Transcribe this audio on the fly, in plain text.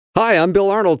Hi, I'm Bill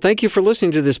Arnold. Thank you for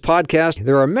listening to this podcast.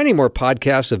 There are many more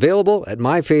podcasts available at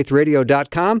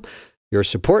myfaithradio.com. Your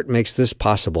support makes this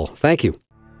possible. Thank you.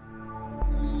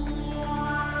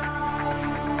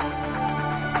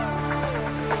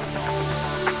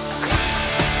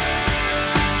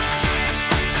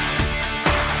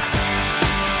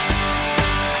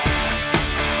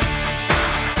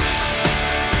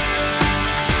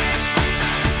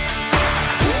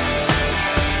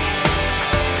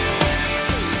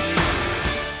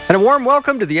 And a warm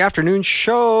welcome to the afternoon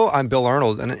show. I'm Bill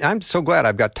Arnold, and I'm so glad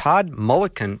I've got Todd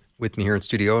Mulliken with me here in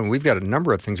studio, and we've got a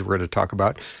number of things we're going to talk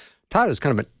about. Todd is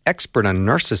kind of an expert on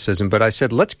narcissism, but I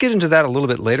said let's get into that a little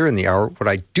bit later in the hour. What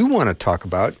I do want to talk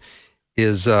about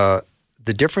is the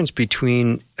difference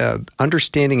between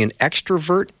understanding an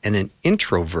extrovert and an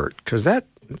introvert, because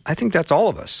I think that's all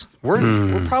of us.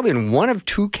 We're probably in one of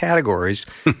two categories,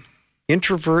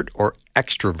 introvert or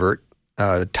extrovert.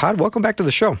 Todd, welcome back to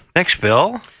the show. Thanks,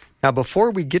 Bill. Now, before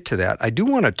we get to that, I do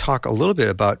want to talk a little bit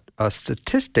about a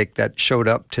statistic that showed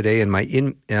up today in my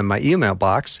email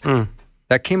box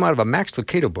that came out of a Max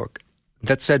Lucado book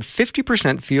that said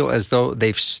 50% feel as though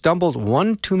they've stumbled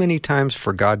one too many times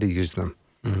for God to use them.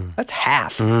 That's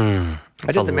half. I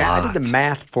did the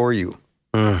math for you.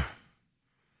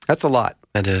 That's a lot.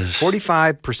 It is.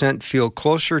 45% feel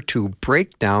closer to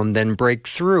breakdown than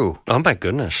breakthrough. Oh, my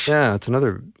goodness. Yeah, it's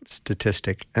another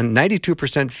statistic. And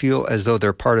 92% feel as though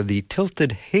they're part of the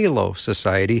Tilted Halo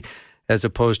Society as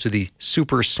opposed to the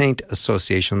Super Saint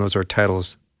Association. Those are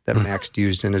titles that Max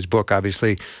used in his book.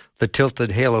 Obviously, the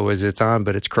Tilted Halo is it's on,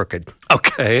 but it's crooked.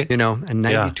 Okay. You know, and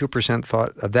 92%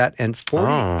 thought of that. And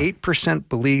 48%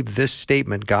 believe this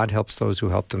statement, God helps those who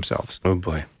help themselves. Oh,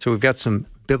 boy. So we've got some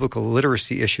biblical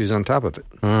literacy issues on top of it.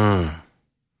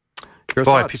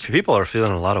 Boy, people are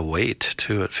feeling a lot of weight,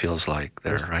 too, it feels like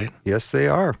there, right? Yes, they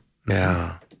are.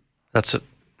 Yeah. That's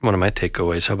one of my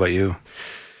takeaways. How about you?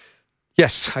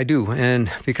 Yes, I do. And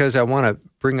because I want to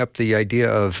bring up the idea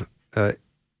of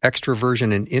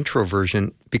extroversion and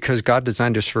introversion, because God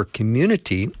designed us for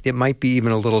community, it might be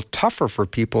even a little tougher for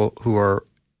people who are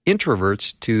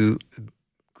introverts to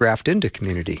graft into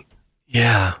community.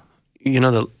 Yeah. You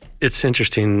know, it's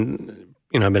interesting.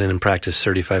 You know, I've been in practice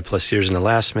 35 plus years. In the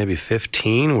last maybe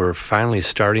 15, we're finally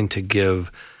starting to give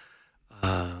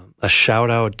a shout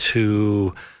out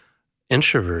to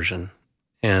introversion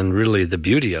and really the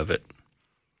beauty of it.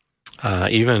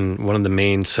 Even one of the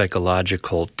main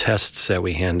psychological tests that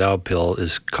we hand out, Bill,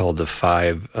 is called the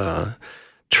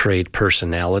 5-trait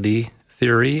personality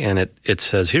theory. And it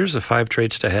says, here's the 5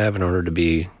 traits to have in order to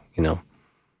be, you know,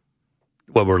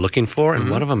 what we're looking for, and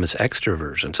one of them is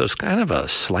extroversion. So it's kind of a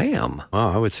slam. Oh,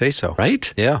 I would say so.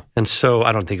 Right? Yeah. And so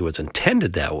I don't think it was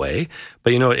intended that way,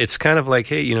 but, you know, it's kind of like,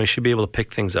 hey, you know, you should be able to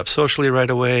pick things up socially right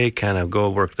away, kind of go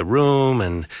work the room,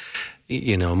 and,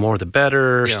 you know, more the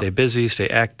better, stay busy, stay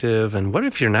active. And what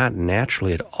if you're not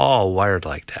naturally at all wired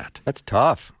like that? That's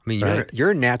tough. I mean, Right.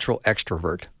 you're a natural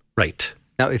extrovert. Right.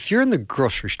 Now, if you're in the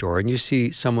grocery store and you see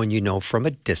someone you know from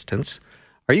a distance,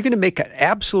 are you going to make an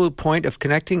absolute point of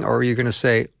connecting, or are you going to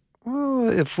say, well,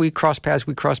 if we cross paths,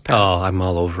 we cross paths? Oh, I'm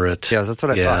all over it. Yeah, that's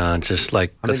what I thought. Yeah, just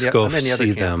like, let's go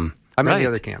see them. I'm in the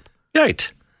other camp.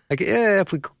 Right. Like,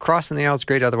 if we cross in the aisle, it's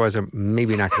great. Otherwise, I'm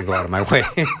maybe not going to go out of my way.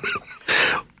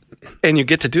 And you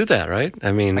get to do that, right?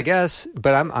 I mean, I guess,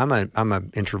 but I'm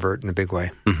an introvert in a big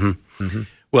way.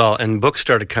 Well, and books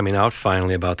started coming out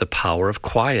finally about the power of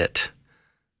quiet,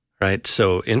 right?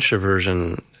 So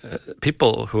introversion,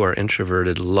 people who are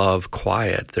introverted love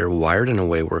quiet. They're wired in a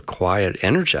way where quiet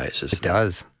energizes It them.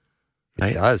 does.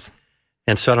 Right? It does.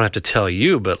 And so I don't have to tell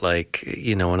you, but like,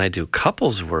 you know, when I do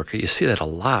couples work, you see that a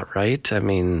lot, right? I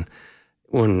mean,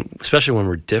 especially when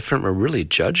we're different, we're really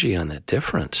judgy on that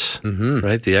difference,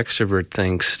 right? The extrovert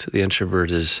thinks the introvert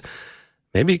is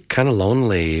maybe kind of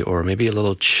lonely or maybe a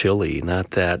little chilly, not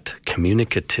that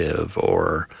communicative,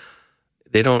 or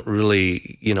they don't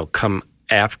really, you know, come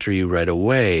after you right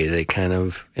away. They kind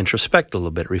of introspect a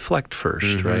little bit, reflect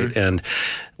first, right? And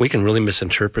we can really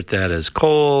misinterpret that as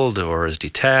cold or as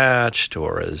detached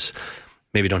or as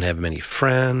maybe don't have many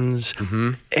friends.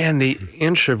 And the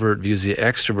introvert views the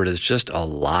extrovert as just a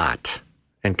lot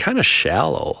and kind of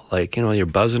shallow. Like, you know, you're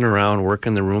buzzing around,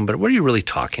 working the room, but what are you really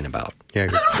talking about? Yeah.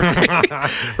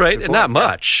 Right? Not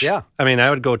much. Yeah. I mean,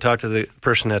 I would go talk to the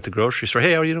person at the grocery store.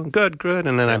 Hey, how are you doing? Good, good.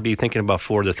 And then I'd be thinking about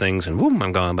 4 other things and boom,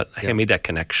 I'm gone. But I made that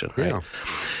connection, right? Yeah.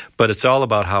 But it's all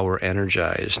about how we're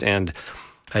energized. And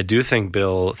I do think,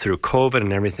 Bill, through COVID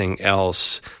and everything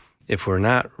else, if we're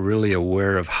not really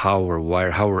aware of how we're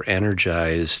wired, how we're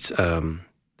energized,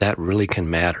 that really can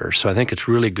matter. So I think it's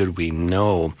really good we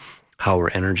know how we're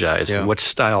energized, and what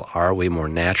style are we more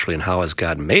naturally, and how has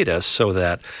God made us so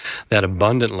that that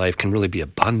abundant life can really be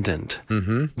abundant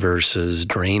versus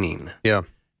draining. Yeah.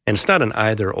 And it's not an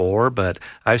either or, but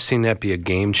I've seen that be a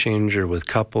game changer with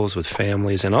couples, with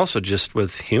families, and also just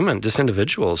with just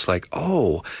individuals. Like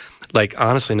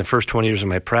honestly, in the first 20 years of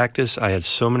my practice, I had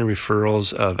so many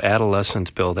referrals of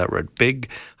adolescents, Bill, that were at big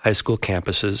high school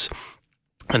campuses,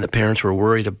 and the parents were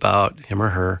worried about him or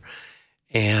her,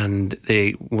 and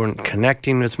they weren't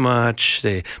connecting as much.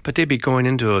 But they'd be going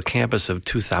into a campus of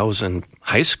 2,000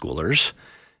 high schoolers,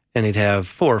 and they'd have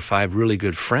 4 or 5 really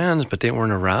good friends, but they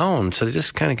weren't around. So they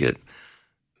just kind of get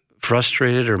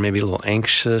frustrated or maybe a little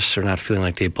anxious or not feeling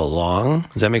like they belong.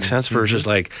 Does that make sense? Versus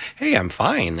like, hey, I'm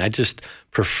fine. I just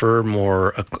prefer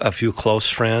more a few close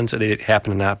friends. They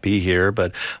happen to not be here,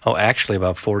 but actually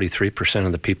about 43%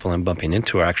 of the people I'm bumping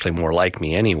into are actually more like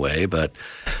me anyway. But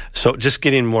so just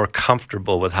getting more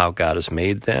comfortable with how God has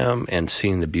made them and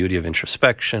seeing the beauty of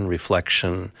introspection,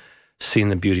 reflection, seeing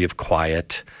the beauty of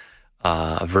quiet,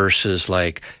 versus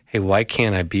like, hey, why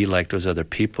can't I be like those other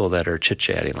people that are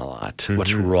chit-chatting a lot?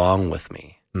 What's wrong with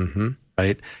me?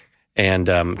 Right? And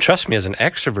trust me, as an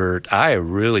extrovert, I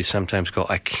really sometimes go,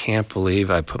 I can't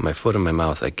believe I put my foot in my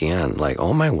mouth again. Like,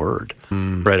 oh, my word.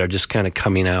 Right? I'm just kind of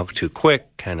coming out too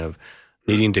quick, kind of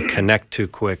needing to connect too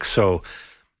quick. So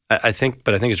I think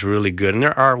it's really good. And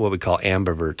there are what we call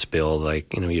ambiverts, Bill.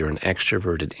 Like, you're an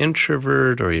extroverted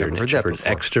introvert, or you're an introvert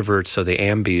extrovert. So the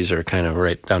ambies are kind of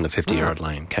right down the 50-yard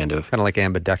line, kind of. Kind of like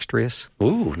ambidextrous.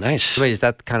 Ooh, nice. I mean, is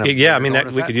that kind of... Yeah, I mean,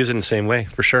 we could use it in the same way,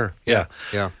 for sure. Yeah.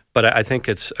 But I think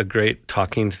it's a great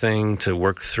talking thing to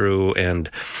work through. And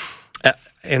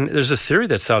there's a theory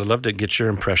that's out. I'd love to get your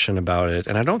impression about it.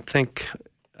 And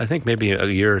I think maybe a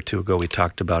year or two ago we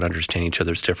talked about understanding each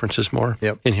other's differences more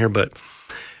in here. But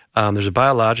there's a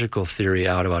biological theory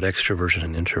out about extroversion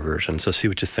and introversion. So see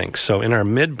what you think. So in our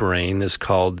midbrain is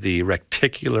called the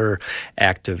reticular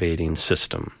activating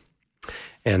system.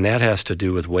 And that has to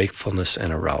do with wakefulness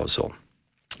and arousal.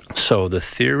 So the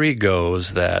theory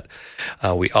goes that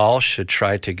we all should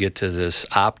try to get to this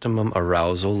optimum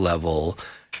arousal level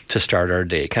to start our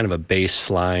day, kind of a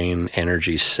baseline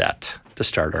energy set to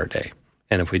start our day.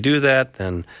 And if we do that,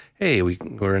 then, hey,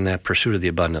 we're in that pursuit of the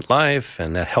abundant life,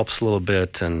 and that helps a little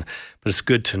bit, but it's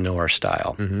good to know our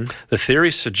style. The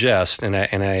theory suggests, and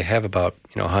I have about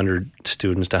 100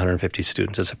 students to 150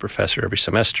 students as a professor every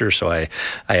semester, so I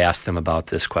ask them about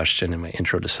this question in my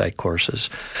Intro to Psych courses.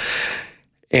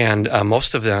 And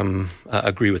most of them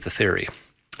agree with the theory.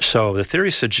 So the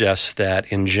theory suggests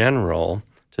that, in general,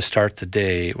 to start the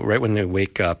day, right when they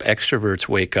wake up, extroverts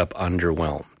wake up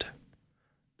underwhelmed.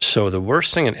 So the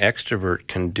worst thing an extrovert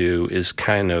can do is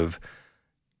kind of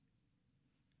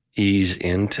ease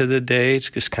into the day. It's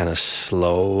just kind of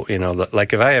slow,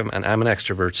 like if I'm an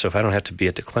extrovert, so if I don't have to be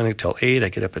at the clinic till 8, I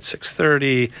get up at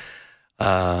 6:30,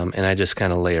 and I just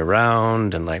kind of lay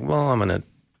around and like, well, I'm going to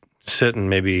sit and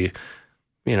maybe,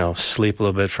 sleep a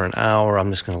little bit for an hour.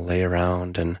 I'm just going to lay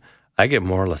around, and I get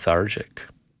more lethargic.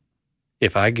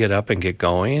 If I get up and get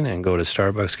going and go to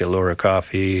Starbucks, get Laura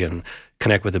coffee and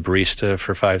connect with the barista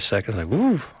for 5 seconds, like,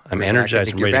 woo, I'm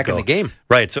energized and ready to go. You're back in the game.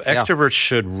 Right. So extroverts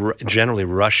should generally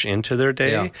rush into their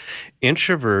day. Yeah.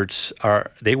 Introverts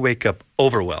they wake up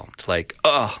overwhelmed, like,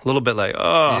 a little bit like,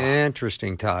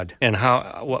 Interesting, Todd. And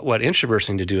what introverts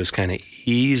need to do is kind of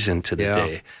ease into the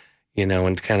day,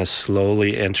 and kind of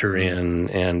slowly enter in.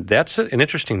 And that's an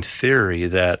interesting theory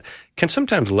that can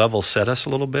sometimes level set us a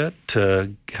little bit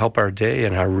to help our day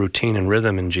and our routine and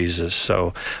rhythm in Jesus.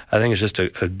 So I think it's just a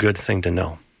good thing to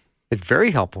know. It's very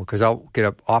helpful because I'll get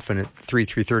up often at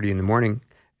 3:30 in the morning,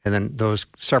 and then those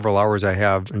several hours I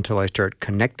have until I start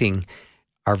connecting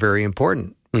are very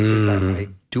important. Because I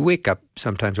do wake up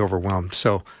sometimes overwhelmed.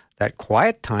 So that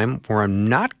quiet time where I'm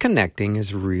not connecting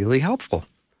is really helpful.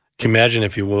 Can you imagine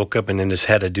if you woke up and then just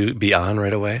had to be on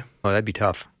right away? Oh, that'd be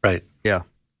tough. Right. Yeah.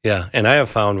 Yeah, and I have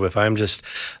found if I'm just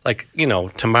like,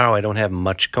 tomorrow I don't have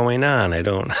much going on.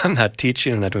 I'm not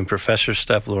teaching, I'm not doing professor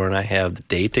stuff. Laura and I have the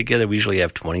day together. We usually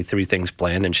have 23 things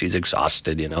planned, and she's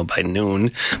exhausted, by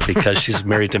noon because she's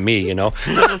married to me,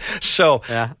 So,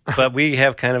 but we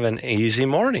have kind of an easy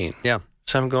morning. Yeah.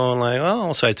 So I'm going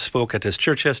like, so I spoke at this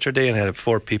church yesterday and I had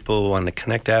 4 people who wanted to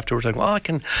connect afterwards. Like,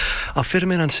 I'll fit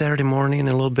them in on Saturday morning in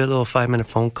a little 5-minute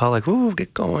phone call. Like, ooh,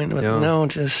 get going. No,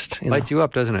 just, lights you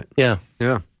up, doesn't it? Yeah.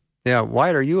 Yeah. Yeah.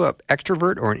 Wyatt, are you an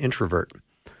extrovert or an introvert?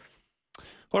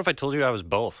 What if I told you I was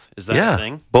both? Is that a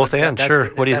thing? Both and, sure.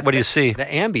 What do you see? The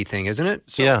ambi thing, isn't it?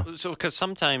 So because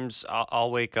sometimes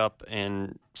I'll wake up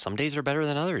and some days are better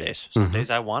than other days. Some days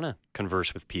I want to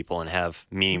converse with people and have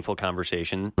meaningful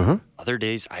conversation. Other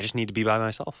days I just need to be by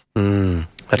myself.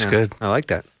 That's good. I like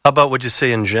that. How about would you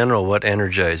say in general, what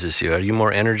energizes you? Are you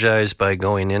more energized by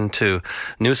going into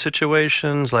new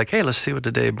situations, like, hey, let's see what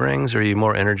the day brings, or are you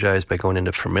more energized by going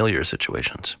into familiar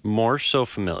situations? More so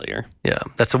familiar. Yeah,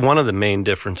 that's one of the main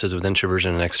differences with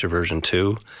introversion and extroversion,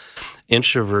 too.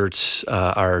 Introverts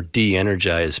are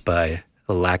de-energized by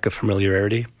the lack of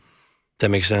familiarity. That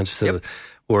makes sense? Yep.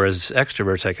 Whereas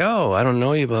extroverts, like, oh, I don't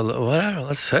know you, but whatever,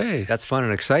 let's say. That's fun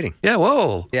and exciting. Yeah,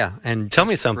 whoa. Yeah, and tell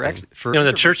me something.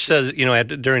 The church says,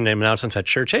 during the announcements at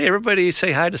church, hey, everybody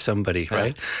say hi to somebody,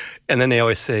 right? And then they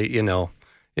always say, if you're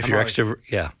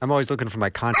extrovert, I'm always looking for my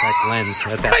contact lens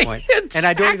at that Right, point. exactly. And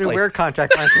I don't even wear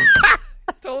contact lenses.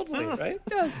 Totally, right?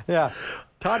 Yeah.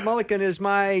 Todd Mulliken is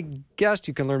my guest.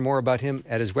 You can learn more about him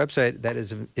at his website. That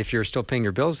is, if you're still paying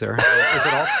your bills there. Is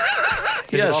it all?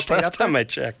 Yes, last time I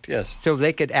checked, yes. So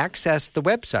they could access the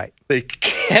website. They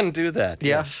can do that,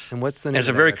 Yeah. yes. And what's the name? It's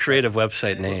a very creative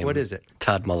website name. What is it?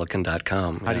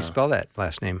 ToddMulliken.com. How do you spell that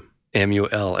last name?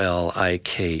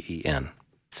 Mulliken.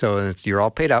 So you're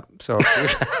all paid up. So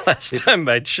Last time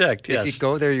I checked, yes. if you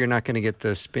go there, you're not going to get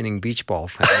the spinning beach ball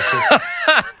thing.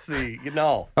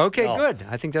 Okay, good.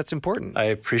 I think that's important. I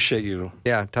appreciate you.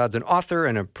 Yeah, Todd's an author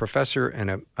and a professor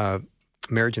and a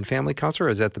marriage and family counselor.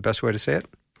 Is that the best way to say it?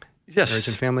 Yes. Marriage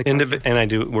and family counselor? And I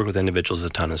do work with individuals a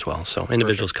ton as well. So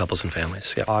individuals, couples, and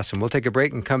families. Yeah. Awesome. We'll take a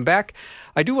break and come back.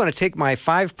 I do want to take my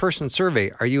 5-person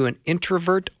survey. Are you an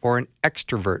introvert or an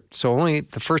extrovert? So only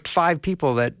the first 5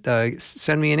 people that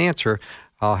send me an answer,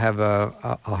 I'll have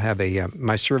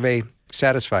my survey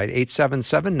satisfied.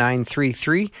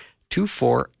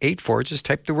 877-933-2484. Just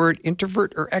type the word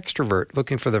introvert or extrovert.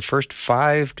 Looking for the first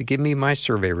 5 to give me my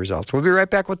survey results. We'll be right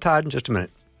back with Todd in just a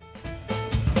minute.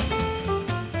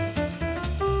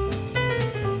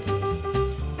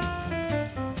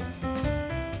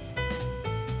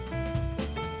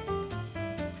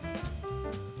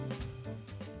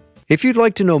 If you'd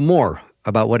like to know more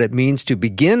about what it means to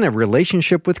begin a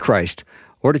relationship with Christ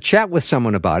or to chat with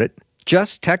someone about it,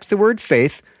 just text the word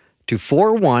faith to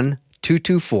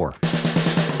 41224.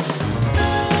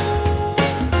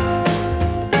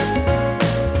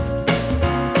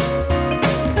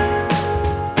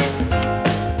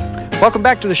 Welcome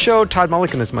back to the show. Todd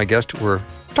Mulliken is my guest. We're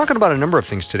talking about a number of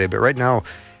things today, but right now,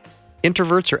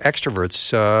 introverts or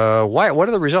extroverts? What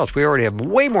are the results? We already have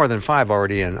way more than 5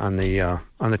 already on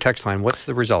the text line. What's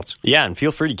the results? Yeah, and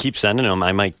feel free to keep sending them.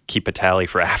 I might keep a tally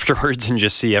for afterwards and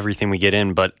just see everything we get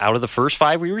in. But out of the first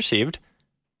 5 we received,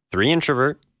 3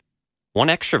 introvert, 1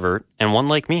 extrovert, and 1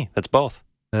 like me. That's both.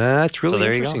 That's really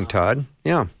there interesting, you go. Todd.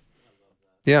 Yeah.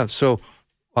 Yeah. So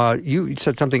you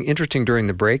said something interesting during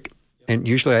the break, and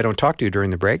usually I don't talk to you during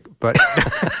the break, but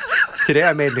today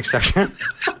I made an exception.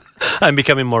 I'm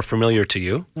becoming more familiar to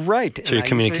you. Right. So you're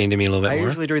communicating to me a little bit more. I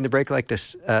usually during the break like to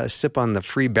sip on the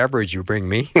free beverage you bring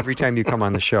me every time you come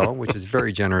on the show, which is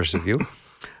very generous of you.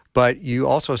 But you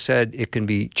also said it can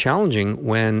be challenging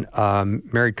when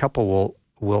married couple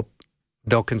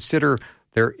they'll consider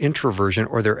their introversion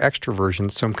or their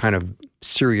extroversion some kind of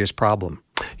serious problem.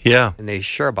 Yeah. And they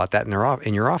share about that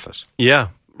in your office. Yeah,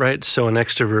 right. So an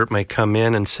extrovert might come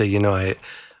in and say,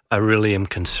 I really am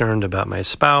concerned about my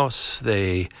spouse.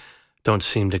 They don't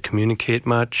seem to communicate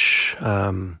much.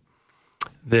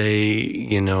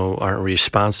 They, aren't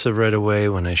responsive right away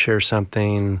when I share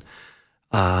something.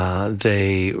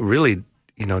 They really,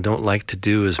 don't like to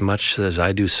do as much as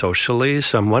I do socially.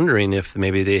 So I'm wondering if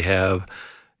maybe they have,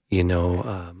 if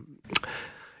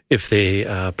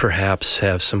they perhaps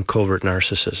have some covert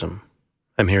narcissism.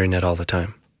 I'm hearing that all the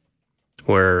time,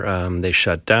 where they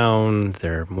shut down,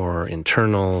 they're more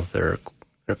internal, they're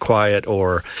quiet,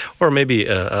 or maybe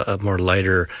a more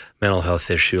lighter mental health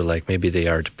issue, like maybe they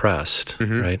are depressed,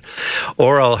 right?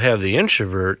 Or I'll have the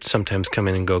introvert sometimes come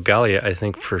in and go, golly, I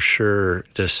think for sure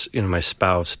just, my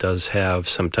spouse does have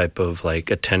some type of like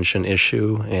attention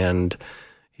issue, and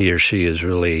he or she is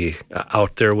really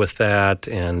out there with that,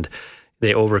 and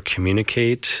they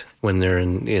over-communicate when they're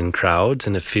in crowds,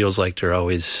 and it feels like they're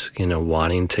always,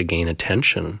 wanting to gain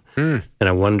attention. And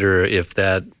I wonder if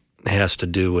that has to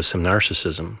do with some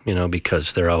narcissism,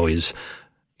 because they're always,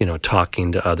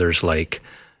 talking to others like,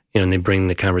 and they bring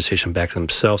the conversation back to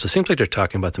themselves. It seems like they're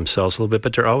talking about themselves a little bit,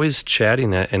 but they're always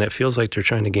chatting, and it feels like they're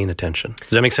trying to gain attention.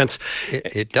 Does that make sense?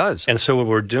 It does. And so what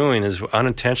we're doing is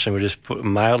unintentionally, we're just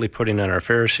mildly putting on our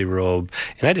Pharisee robe.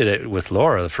 And I did it with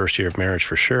Laura the first year of marriage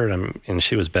for sure, and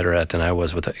she was better at it than I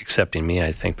was with accepting me,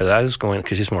 I think. But I was going,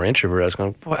 because she's more introvert, I was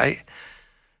going, boy,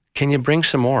 can you bring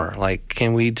some more? Like,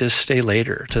 can we just stay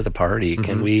later to the party?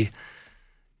 Can we,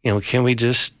 can we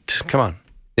just, come on.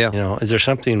 Yeah. Is there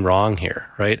something wrong here,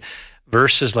 right?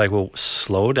 Versus like, well,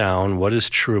 slow down. What is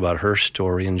true about her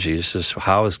story in Jesus?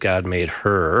 How has God made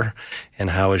her, and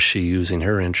how is she using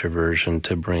her introversion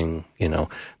to bring,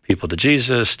 people to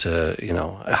Jesus?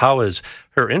 How has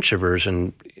her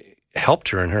introversion helped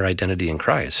her in her identity in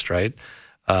Christ, right?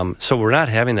 So we're not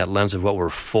having that lens of what we're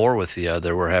for with the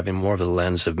other. We're having more of the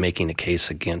lens of making a case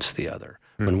against the other.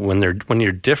 When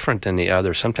you're different than the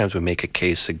other, sometimes we make a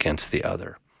case against the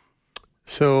other.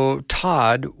 So,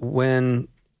 Todd, when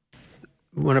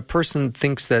a person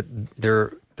thinks that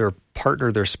their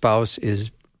partner, their spouse,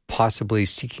 is possibly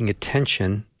seeking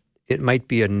attention, it might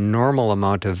be a normal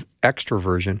amount of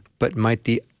extroversion, but might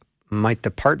the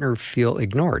partner feel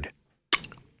ignored?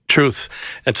 Truth.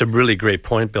 That's a really great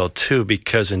point, Bill, too,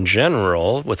 because in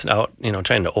general, without,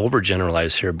 trying to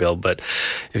overgeneralize here, Bill, but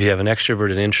if you have an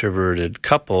extroverted, introverted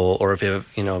couple, or if you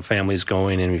have, families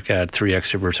going and you've got 3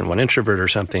 extroverts and 1 introvert or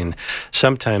something,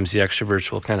 sometimes the extroverts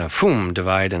will kind of,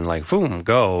 divide and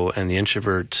go, and the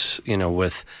introverts,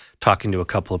 with talking to a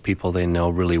couple of people they know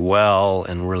really well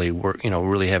and really work,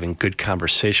 really having good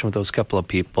conversation with those couple of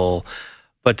people.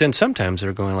 But then sometimes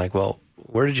they're going like, well,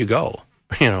 where did you go?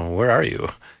 Where are you?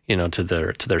 To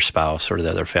their spouse or to the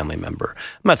other family member.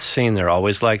 I'm not saying they're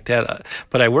always like that,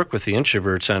 but I work with the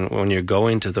introverts on when you're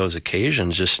going to those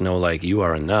occasions, just know like you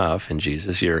are enough in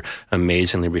Jesus. You're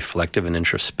amazingly reflective and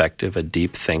introspective, a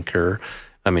deep thinker.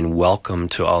 I mean, welcome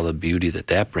to all the beauty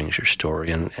that brings your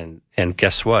story. And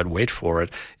guess what? Wait for it.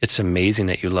 It's amazing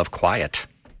that you love quiet.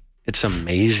 It's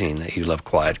amazing that you love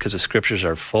quiet because the scriptures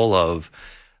are full of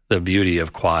the beauty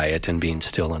of quiet and being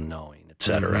still and knowing, et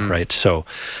cetera, right? So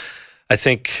I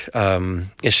think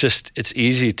it's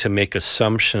easy to make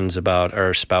assumptions about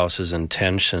our spouse's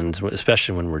intentions,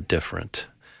 especially when we're different.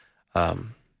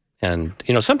 And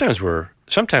sometimes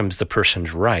the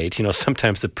person's right.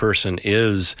 Sometimes the person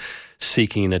is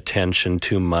seeking attention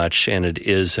too much, and it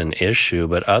is an issue.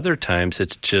 But other times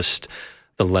it's just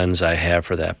the lens I have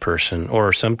for that person.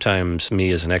 Or sometimes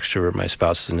me as an extrovert, my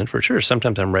spouse is an introvert. Sure,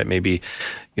 sometimes I'm right. Maybe,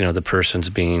 the person's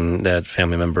that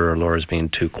family member or Laura's being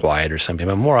too quiet or something.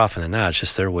 But more often than not, it's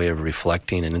just their way of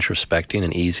reflecting and introspecting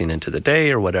and easing into the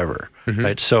day or whatever,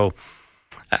 right? So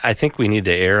I think we need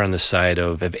to err on the side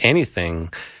of, if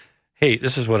anything, hey,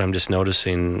 this is what I'm just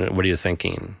noticing. What are you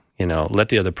thinking? Let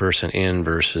the other person in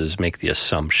versus make the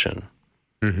assumption.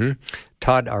 Mm-hmm.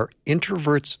 Todd, are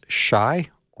introverts shy?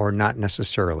 Or not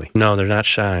necessarily? No, they're not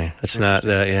shy. It's not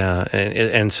that, yeah.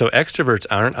 And so extroverts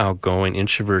aren't outgoing.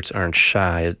 Introverts aren't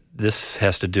shy. This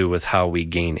has to do with how we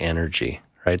gain energy,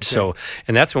 right? Okay. So,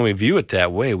 and that's when we view it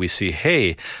that way. We see,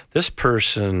 hey, this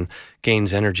person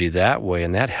gains energy that way,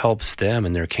 and that helps them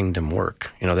in their kingdom work.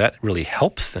 That really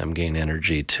helps them gain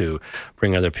energy to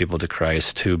bring other people to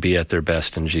Christ, to be at their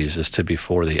best in Jesus, to be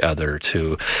for the other,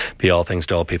 to be all things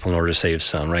to all people in order to save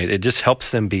some, right? It just helps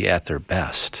them be at their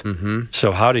best. Mm-hmm.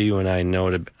 So how do you and I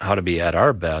know how to be at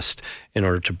our best in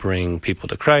order to bring people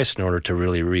to Christ, in order to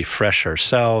really refresh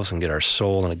ourselves and get our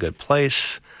soul in a good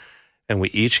place? And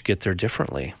we each get there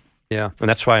differently. Yeah. And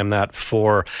that's why I'm not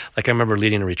for, I remember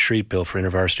leading a retreat, Bill, for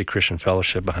InterVarsity Christian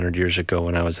Fellowship 100 years ago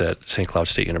when I was at St. Cloud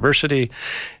State University.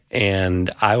 And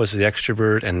I was the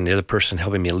extrovert, and the other person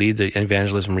helping me lead the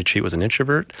evangelism retreat was an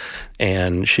introvert.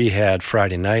 And she had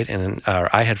Friday night,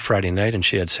 I had Friday night, and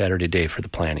she had Saturday day for the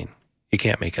planning. You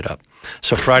can't make it up.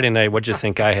 So Friday night, what'd you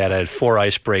think I had? I had 4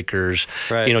 icebreakers.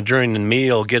 Right. During the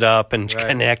meal, get up and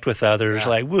connect with others,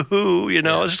 like, woohoo,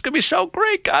 this is going to be so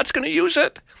great. God's going to use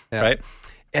it, right?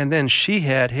 And then she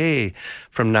had, hey,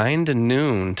 from 9 to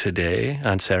noon today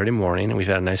on Saturday morning, and we've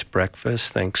had a nice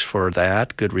breakfast. Thanks for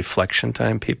that. Good reflection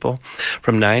time, people.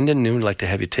 From 9 to noon, I'd like to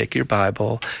have you take your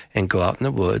Bible and go out in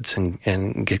the woods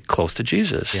and get close to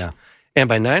Jesus. Yeah. And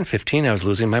by 9:15, I was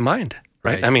losing my mind,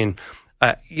 right? I mean,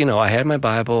 I had my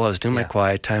Bible. I was doing my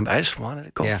quiet time. But I just wanted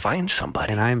to go find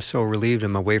somebody. And I'm so relieved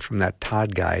I'm away from that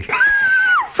Todd guy.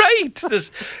 Right.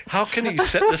 How can he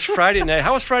set this Friday night?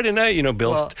 How was Friday night?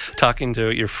 Bill's talking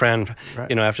to your friend,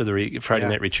 after the Friday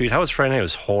night retreat. How was Friday night? It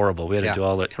was horrible. We had to do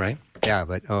all that, right? Yeah,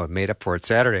 but it made up for it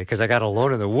Saturday because I got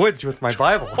alone in the woods with my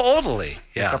Bible. Totally.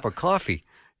 Yeah. A cup of coffee.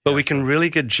 But we can really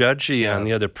get judgy on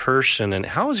the other person. And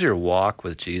how is your walk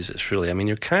with Jesus, really? I mean,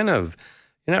 you're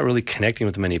not really connecting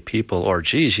with many people. Or,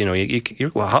 geez, how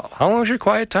long is your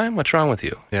quiet time? What's wrong with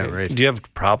you? Yeah, right. Do you have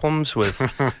problems with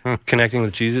connecting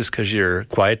with Jesus because your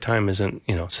quiet time isn't,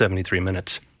 73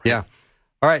 minutes? Yeah.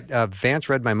 All right. Vance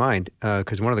read my mind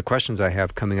because one of the questions I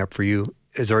have coming up for you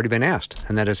has already been asked,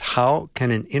 and that is, how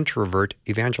can an introvert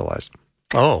evangelize?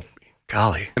 Oh,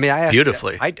 golly. I mean,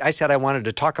 beautifully. I said I wanted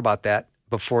to talk about that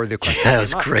before the question. That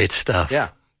was great stuff. Yeah.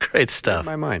 great stuff. In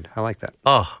my mind, I like that.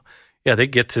 Oh, yeah, they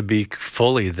get to be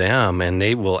fully them, and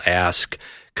they will ask,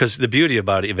 because the beauty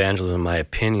about evangelism, in my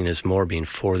opinion, is more being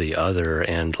for the other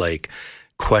and like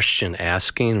question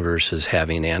asking versus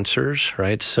having answers,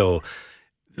 right? So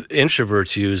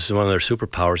introverts use one of their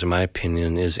superpowers, in my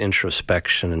opinion, is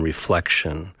introspection and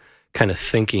reflection, kind of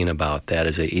thinking about that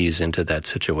as they ease into that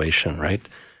situation, right?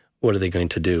 What are they going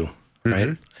to do,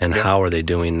 right? And how are they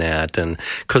doing that? And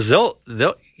because they'll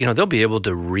be able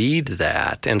to read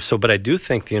that. And so, but I do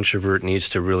think the introvert needs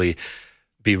to really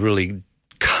be really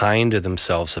kind to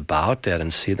themselves about that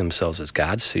and see themselves as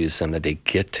God sees them, that they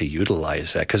get to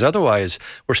utilize that. Because otherwise,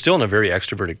 we're still in a very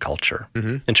extroverted culture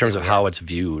in terms of how it's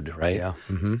viewed, right? Yeah.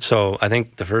 So I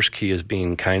think the first key is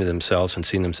being kind to themselves and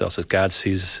seeing themselves as God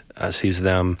sees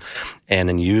them, and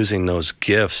in using those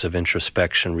gifts of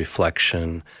introspection,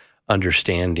 reflection,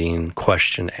 understanding,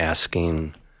 question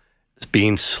asking,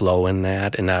 being slow in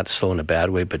that, and not slow in a bad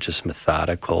way, but just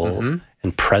methodical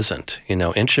and present.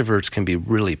 Introverts can be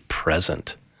really present.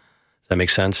 Does that make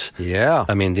sense? Yeah.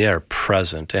 I mean, they are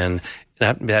present, and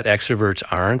not that extroverts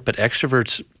aren't, but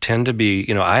extroverts tend to be,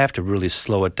 I have to really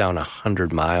slow it down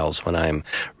 100 miles when I'm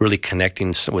really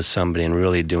connecting with somebody and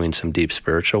really doing some deep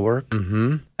spiritual work.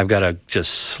 I've got to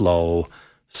just slow.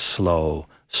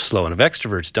 And if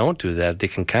extroverts don't do that, they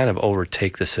can kind of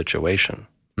overtake the situation.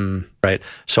 Right?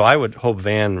 So I would hope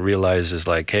Van realizes,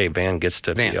 like, hey, Van gets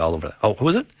to be all over that. Oh, who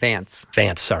is it? Vance.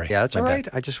 Vance, sorry. Yeah, that's My all bad. right.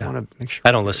 I just want to make sure.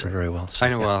 I don't listen very well. So, I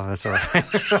know, well, that's all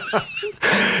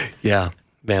right. Yeah,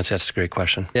 Vance, that's a great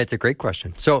question. Yeah, it's a great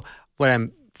question. So what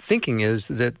I'm thinking is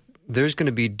that there's going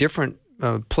to be different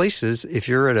places. If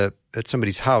you're at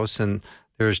somebody's house and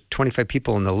there's 25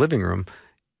 people in the living room,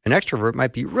 an extrovert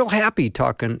might be real happy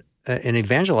talking and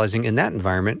evangelizing in that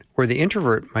environment, where the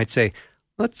introvert might say,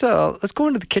 let's go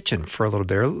into the kitchen for a little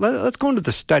bit, or let's go into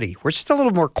the study. We're just a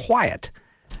little more quiet,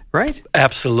 right?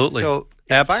 Absolutely. So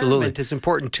environment is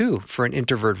important too for an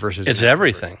introvert versus it's an extrovert.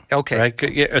 Everything. Okay. Right?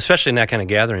 Especially in that kind of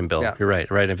gathering, Bill. Yeah. You're right.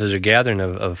 If there's a gathering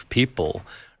of people,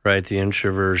 right, the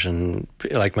introversion,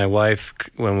 like my wife,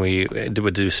 when we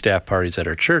would do staff parties at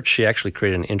our church, she actually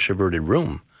created an introverted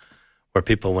room where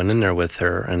people went in there with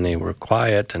her and they were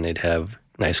quiet and they'd have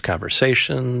nice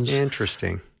conversations.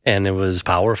 Interesting. And it was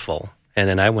powerful. And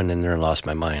then I went in there and lost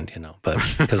my mind, but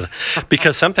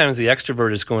because sometimes the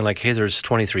extrovert is going like, hey, there's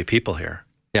 23 people here.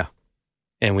 Yeah.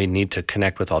 And we need to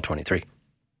connect with all 23. Does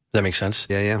that make sense?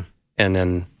 Yeah.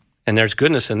 And there's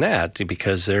goodness in that,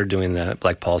 because they're doing that,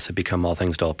 like Paul said, become all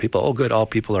things to all people. Oh, good, all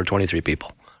people are 23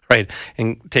 people, right?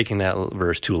 And taking that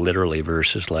verse too literally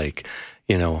versus like,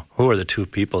 who are the two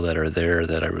people that are there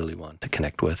that I really want to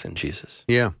connect with in Jesus?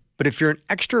 Yeah. But if you're an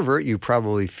extrovert, you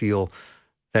probably feel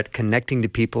that connecting to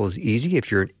people is easy. If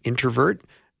you're an introvert,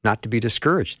 not to be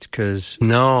discouraged, because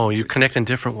no, you connect in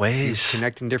different ways. You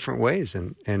connect in different ways,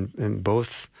 and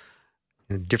both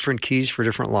different keys for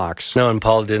different locks. No, and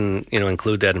Paul didn't,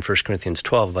 include that in 1 Corinthians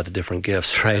 12 about the different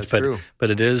gifts, right? That's true.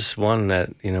 But it is one that,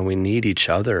 we need each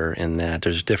other in that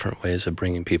there's different ways of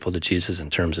bringing people to Jesus in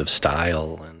terms of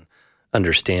style and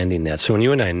understanding that. So when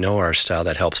you and I know our style,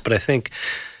 that helps. But I think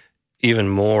even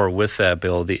more with that,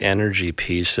 Bill, the energy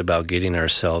piece about getting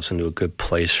ourselves into a good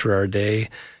place for our day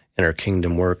and our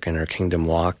kingdom work and our kingdom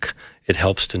walk, it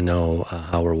helps to know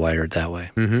how we're wired that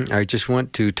way. I just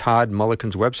went to Todd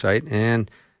Mulliken's website, and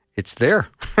it's there.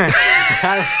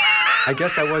 I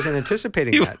guess I wasn't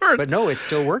anticipating that. But no, it's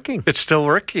still working. It's still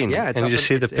working. Yeah. And you just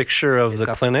see the picture of the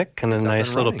clinic and a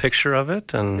nice little picture of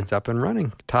it. And it's up and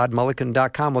running.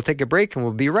 ToddMulliken.com. We'll take a break, and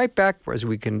we'll be right back as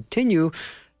we continue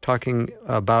talking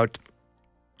about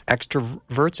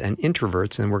extroverts and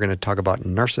introverts, and we're going to talk about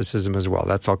narcissism as well.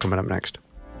 That's all coming up next.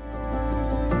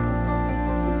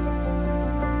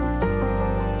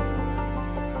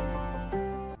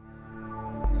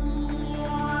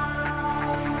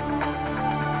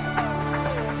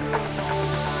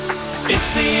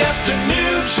 It's the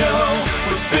afternoon show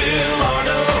with Bill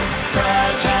Arnold.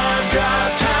 Prime time,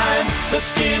 drive time.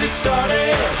 Let's get it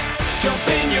started. Jump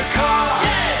in your car.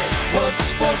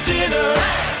 What's for dinner?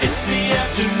 It's the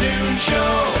afternoon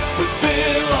show with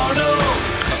Bill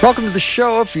Arnold. Welcome to the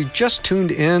show. If you just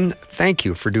tuned in, thank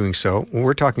you for doing so.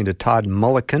 We're talking to Todd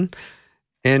Mulliken.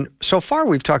 And so far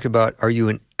we've talked about, are you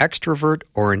an extrovert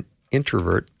or an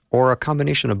introvert or a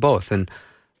combination of both? And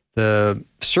the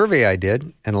survey I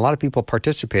did, and a lot of people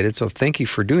participated, so thank you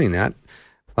for doing that.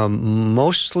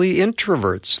 Mostly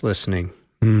introverts listening,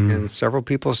 and several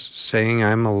people saying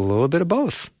I'm a little bit of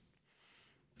both.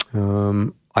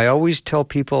 I always tell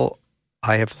people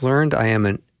I have learned I am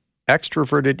an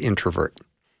extroverted introvert.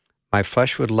 My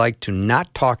flesh would like to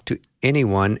not talk to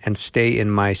anyone and stay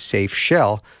in my safe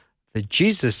shell. The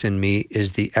Jesus in me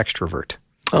is the extrovert.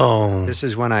 Oh. This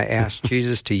is when I ask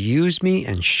Jesus to use me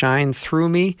and shine through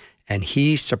me, and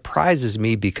he surprises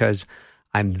me because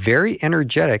I'm very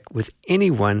energetic with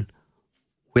anyone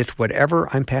with whatever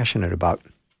I'm passionate about.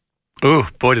 Ooh,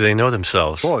 boy, do they know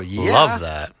themselves. Oh, yeah. Love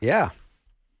that. Yeah.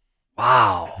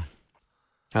 Wow.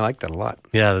 I like that a lot.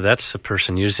 Yeah, that's the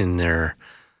person using their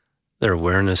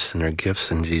awareness and their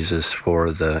gifts in Jesus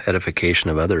for the edification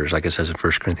of others. Like it says in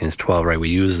 1 Corinthians 12, right? We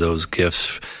use those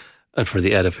gifts for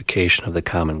the edification of the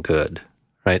common good,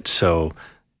 right? So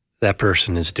that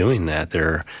person is doing that.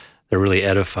 They're really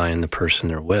edifying the person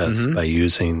they're with by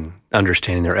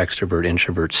understanding their extrovert,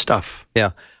 introvert stuff.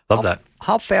 Yeah. Love that.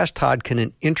 How fast, Todd, can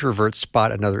an introvert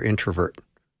spot another introvert?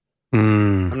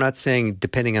 I'm not saying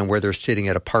depending on where they're sitting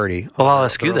at a party. Well, I'll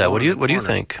ask you that. What do you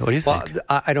think? What do you think?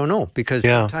 Well, I don't know, because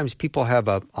sometimes people have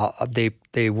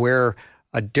they wear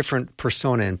a different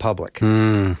persona in public,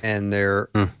 and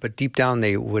but deep down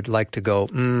they would like to go,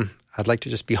 I'd like to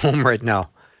just be home right now.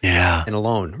 Yeah. And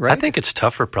alone, right? I think it's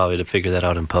tougher probably to figure that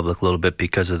out in public a little bit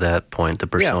because of that point, the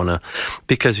persona. Yeah.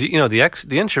 Because,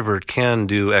 the introvert can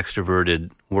do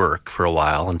extroverted work for a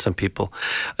while, and some people,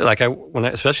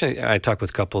 especially I talk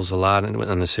with couples a lot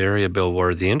in this area, Bill,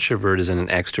 where the introvert is in an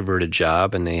extroverted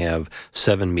job and they have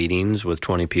 7 meetings with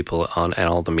 20 people at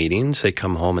all the meetings. They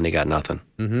come home and they got nothing.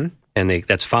 Mm-hmm. And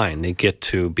that's fine. They get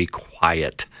to be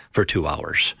quiet for 2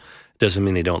 hours. Doesn't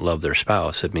mean they don't love their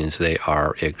spouse. It means they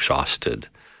are exhausted.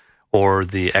 Or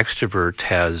the extrovert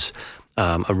has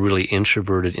a really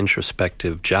introverted,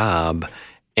 introspective job,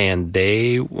 and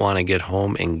they want to get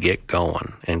home and get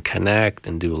going and connect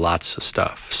and do lots of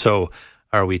stuff. So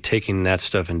are we taking that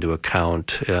stuff into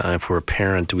account? If we're a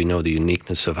parent, do we know the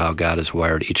uniqueness of how God has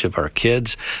wired each of our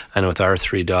kids? I know with our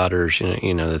 3 daughters,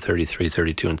 the 33,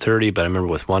 32, and 30, but I remember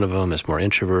with one of them is more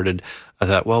introverted. I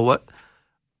thought,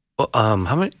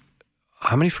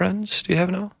 how many friends do you have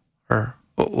now? Or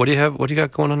what do you have? What do you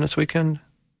got going on this weekend?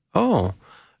 Oh,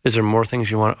 is there more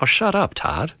things you want? Oh, shut up,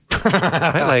 Todd.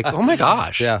 Right? Like, oh my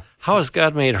gosh. Yeah. How has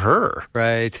God made her?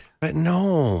 Right. Right.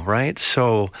 No. Right.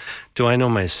 So do I know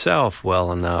myself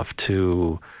well enough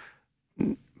to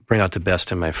bring out the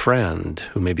best in my friend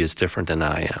who maybe is different than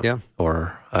I am? Yeah.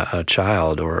 Or a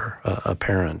child or a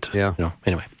parent. Yeah.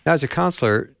 Anyway. Now, as a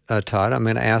counselor, Todd, I'm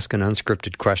going to ask an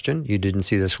unscripted question. You didn't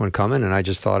see this one coming, and I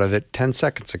just thought of it 10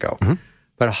 seconds ago. Mm-hmm.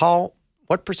 But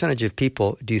what percentage of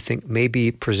people do you think may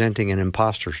be presenting an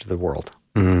imposter to the world?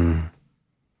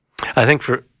 I think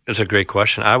it's a great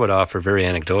question. I would offer very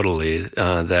anecdotally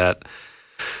that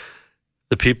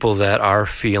the people that are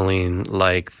feeling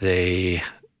like there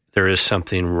is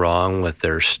something wrong with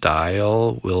their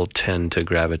style will tend to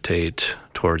gravitate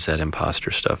towards that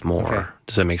imposter stuff more. Okay.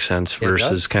 Does that make sense?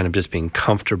 Versus kind of just being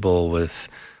comfortable with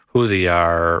who they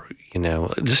are,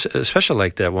 just especially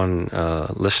like that one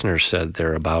listener said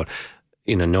there about,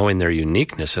 knowing their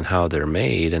uniqueness and how they're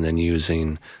made, and then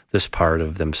using this part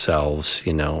of themselves,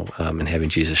 and having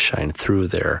Jesus shine through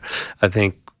there. I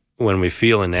think when we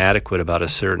feel inadequate about a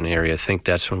certain area, I think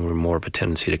that's when we're more of a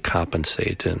tendency to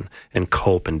compensate and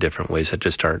cope in different ways that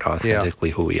just aren't authentically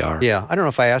who we are. Yeah. I don't know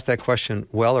if I asked that question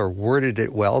well or worded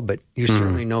it well, but you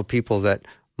certainly know people that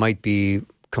might be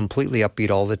completely upbeat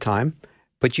all the time,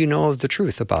 but you know the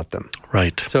truth about them.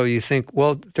 Right. So you think,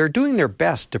 well, they're doing their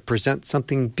best to present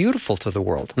something beautiful to the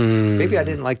world. Maybe I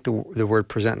didn't like the word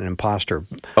present an imposter.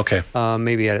 Okay.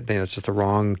 Maybe I think that's just the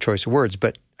wrong choice of words,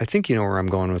 but I think you know where I'm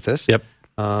going with this. Yep.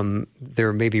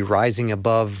 They're maybe rising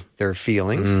above their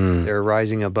feelings. They're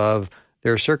rising above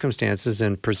their circumstances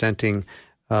and presenting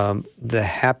the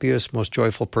happiest, most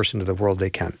joyful person to the world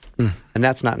they can. And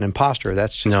that's not an imposter.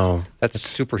 That's just that's a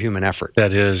superhuman effort.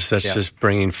 That's just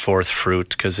bringing forth fruit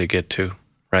because they get to,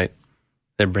 right?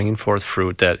 They're bringing forth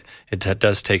fruit that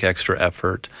does take extra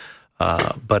effort,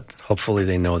 but hopefully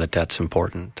they know that that's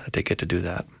important, that they get to do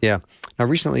that. Yeah. Now,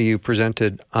 recently you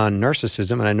presented on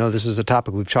narcissism, and I know this is a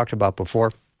topic we've talked about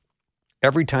before.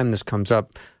 Every time this comes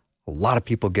up, a lot of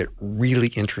people get really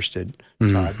interested,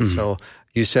 Todd. So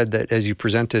you said that as you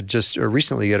presented just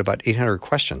recently, you had about 800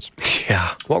 questions.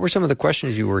 Yeah. What were some of the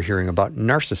questions you were hearing about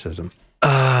narcissism?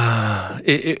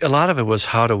 A lot of it was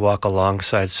how to walk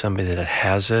alongside somebody that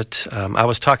has it. I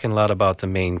was talking a lot about the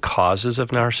main causes of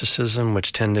narcissism,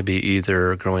 which tend to be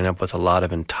either growing up with a lot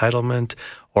of entitlement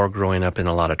or growing up in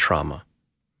a lot of trauma.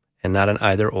 And not an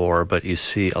either or, but you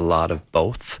see a lot of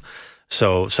both.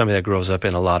 So somebody that grows up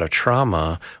in a lot of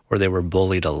trauma where they were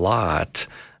bullied a lot,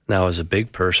 now as a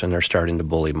big person, they're starting to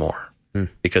bully more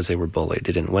because they were bullied.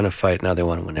 They didn't win a fight, now they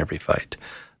want to win every fight.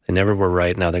 They never were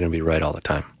right, now they're going to be right all the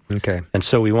time. Okay. And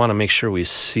so we want to make sure we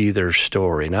see their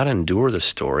story, not endure the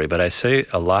story. But I say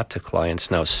a lot to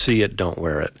clients now, see it, don't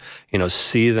wear it.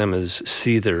 See them as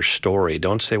see their story.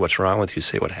 Don't say what's wrong with you,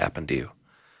 say what happened to you,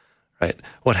 right?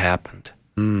 What happened?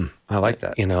 I like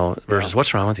that. Versus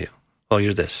what's wrong with you? Well,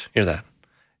 you're this, you're that.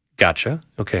 Gotcha.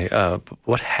 Okay. But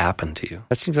what happened to you?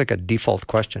 That seems like a default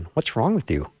question. What's wrong with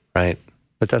you? Right.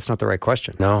 But that's not the right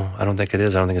question. No, I don't think it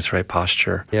is. I don't think it's the right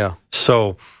posture. Yeah.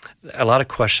 So a lot of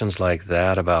questions like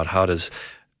that about how does,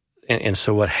 and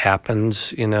so what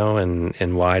happens,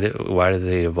 and why do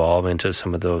they evolve into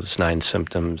some of those 9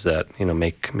 symptoms that,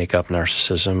 make up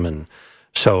narcissism. And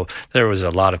so there was a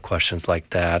lot of questions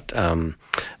like that. There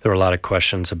were a lot of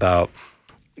questions about,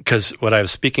 because what I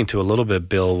was speaking to a little bit,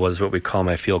 Bill, was what we call,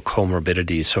 I feel,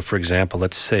 comorbidity. So, for example,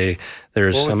 let's say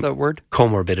there's what was that word?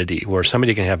 Comorbidity, where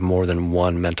somebody can have more than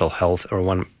one mental health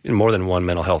or more than one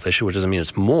mental health issue, which doesn't mean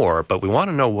it's more, but we want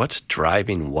to know what's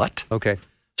driving what. Okay.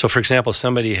 So, for example,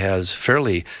 somebody has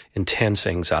fairly intense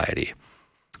anxiety,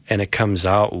 and it comes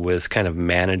out with kind of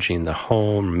managing the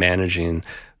home, managing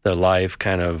their life,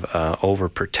 kind of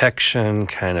overprotection,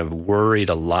 kind of worried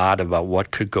a lot about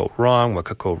what could go wrong.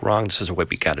 This is the way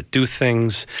we got to do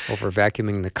things. Over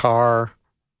vacuuming the car,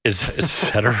 et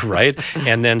cetera, right?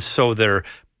 And then so they're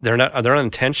not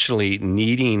unintentionally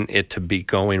needing it to be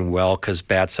going well because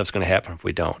bad stuff's going to happen if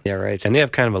we don't. Yeah, right. And they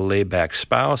have kind of a laid back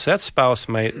spouse. That spouse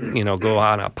might go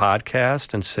on a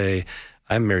podcast and say,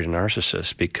 I'm married to a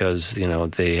narcissist because,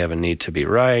 they have a need to be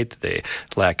right. They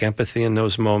lack empathy in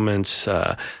those moments.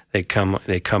 They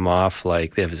come off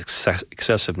like they have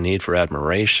excessive need for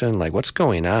admiration. Like, what's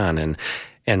going on?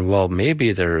 And well,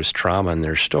 maybe there's trauma in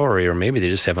their story, or maybe they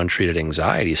just have untreated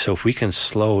anxiety. So if we can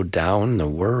slow down the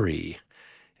worry,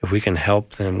 if we can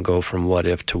help them go from what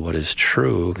if to what is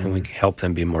true, and we can help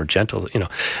them be more gentle,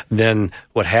 then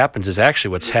what happens is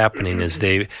actually what's happening is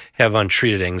they have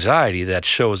untreated anxiety that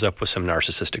shows up with some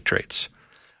narcissistic traits.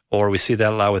 Or we see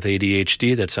that a lot with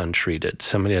ADHD that's untreated.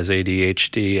 Somebody has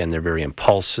ADHD and they're very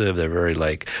impulsive. They're very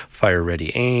fire,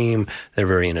 ready, aim. They're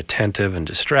very inattentive and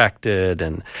distracted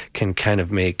and can kind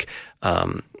of make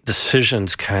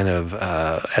decisions kind of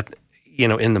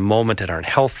in the moment that aren't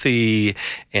healthy,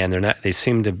 and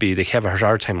they have a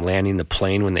hard time landing the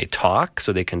plane when they talk,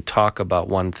 so they can talk about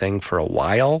one thing for a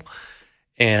while.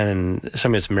 And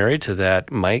somebody that's married to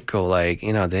that might go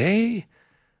they're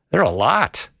a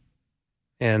lot.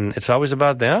 And it's always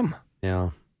about them.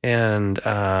 Yeah. And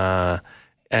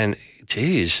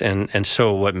geez. And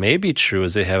so what may be true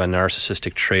is they have a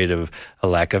narcissistic trait of a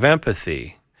lack of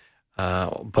empathy.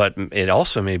 But it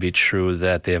also may be true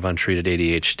that they have untreated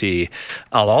ADHD.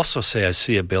 I'll also say I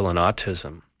see a bill in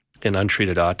autism, in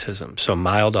untreated autism. So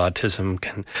mild autism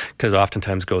because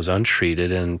oftentimes goes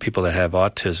untreated, and people that have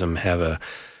autism have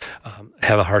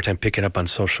a hard time picking up on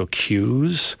social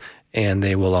cues, and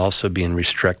they will also be in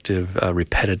restrictive,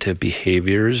 repetitive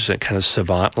behaviors, kind of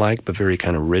savant-like, but very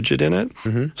kind of rigid in it.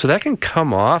 Mm-hmm. So that can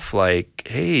come off like,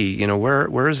 hey,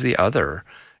 where is the other?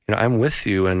 I'm with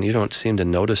you and you don't seem to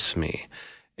notice me.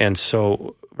 And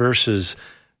so versus,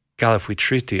 God, if we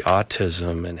treat the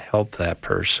autism and help that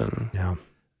person,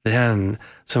 then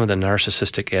some of the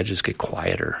narcissistic edges get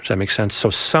quieter. Does that make sense? So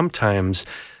sometimes,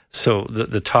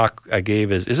 the talk I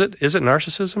gave is it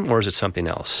narcissism or is it something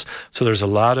else? So there's a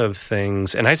lot of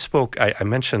things. And I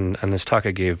mentioned on this talk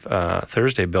I gave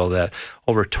Thursday, Bill, that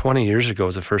over 20 years ago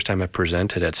was the first time I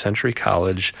presented at Century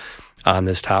College on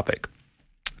this topic.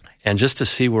 And just to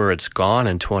see where it's gone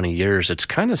in 20 years, it's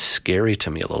kind of scary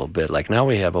to me a little bit. Like now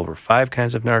we have over 5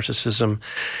 kinds of narcissism,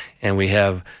 and we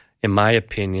have, in my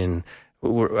opinion,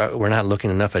 we're not looking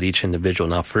enough at each individual.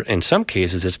 Now, in some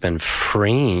cases, it's been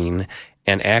freeing,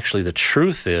 and actually the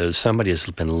truth is somebody has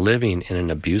been living in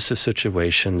an abusive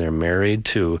situation. They're married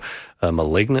to a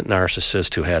malignant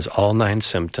narcissist who has all 9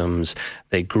 symptoms.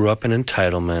 They grew up in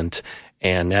entitlement.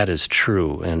 And that is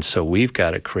true. And so we've got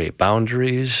to create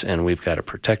boundaries, and we've got to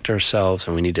protect ourselves,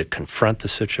 and we need to confront the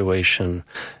situation,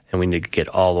 and we need to get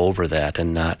all over that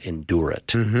and not endure it.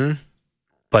 Mm-hmm.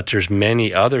 But there's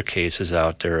many other cases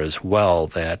out there as well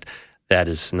that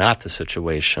is not the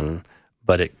situation,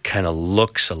 but it kind of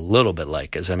looks a little bit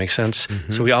like it. Does that make sense?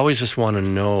 Mm-hmm. So we always just want to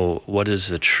know what is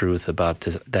the truth about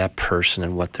that person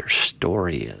and what their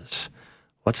story is.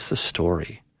 What's the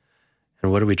story?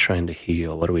 And what are we trying to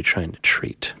heal? What are we trying to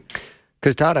treat?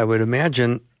 Because, Todd, I would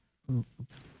imagine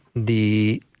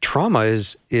the trauma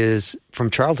is from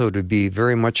childhood would be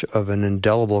very much of an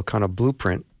indelible kind of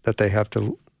blueprint that they have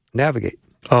to navigate.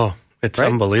 Oh, It's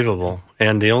right? unbelievable.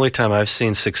 And the only time I've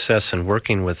seen success in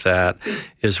working with that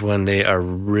is when they are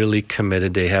really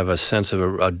committed. They have a sense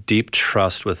of a deep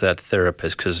trust with that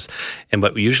therapist. And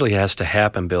what usually has to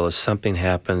happen, Bill, is something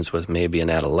happens with maybe an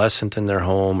adolescent in their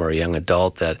home or a young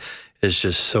adult that is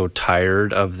just so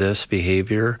tired of this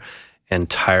behavior and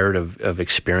tired of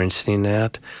experiencing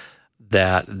that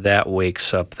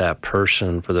wakes up that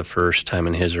person for the first time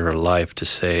in his or her life to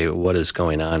say, what is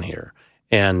going on here?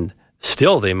 And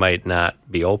still, they might not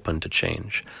be open to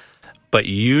change. But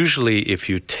usually, if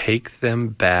you take them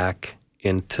back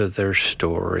into their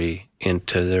story,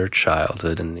 into their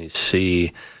childhood, and you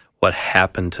see what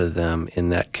happened to them in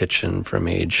that kitchen from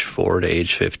age 4 to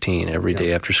age 15 every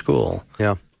day after school.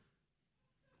 Yeah.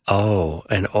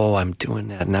 I'm doing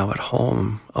that now at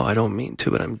home. Oh, I don't mean to,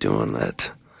 but I'm doing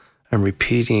it. I'm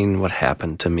repeating what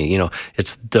happened to me.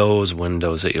 It's those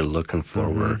windows that you're looking for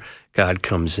where God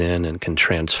comes in and can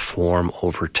transform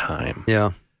over time.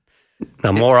 Yeah.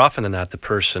 Now, more often than not, the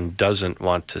person doesn't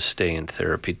want to stay in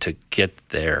therapy to get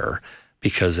there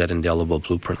because that indelible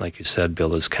blueprint, like you said,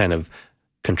 Bill, is kind of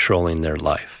controlling their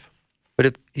life.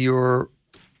 But if you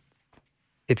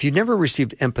never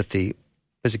received empathy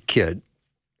as a kid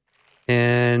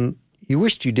and you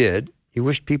wished you did, you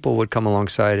wished people would come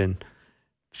alongside and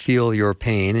feel your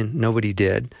pain and nobody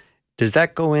did, does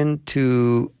that go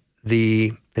into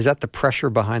is that the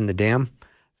pressure behind the dam?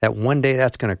 That one day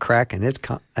that's going to crack and that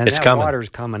coming. water's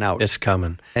coming out. It's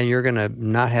coming. And you're going to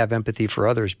not have empathy for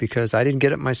others because I didn't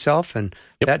get it myself, and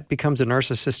that becomes a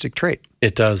narcissistic trait.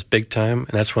 It does, big time,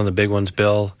 and that's one of the big ones,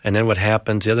 Bill. And then what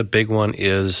happens, the other big one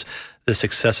is this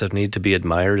excessive need to be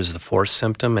admired is the fourth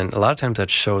symptom, and a lot of times that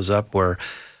shows up where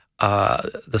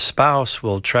the spouse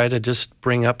will try to just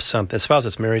bring up something. The spouse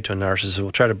that's married to a narcissist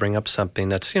will try to bring up something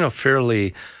that's,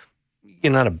 fairly...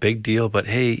 not a big deal, but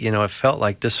hey, it felt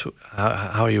like this,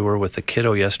 how you were with the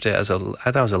kiddo yesterday. I thought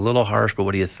it was a little harsh, but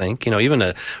what do you think? Even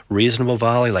a reasonable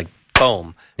volley, like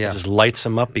boom, it just lights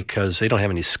them up because they don't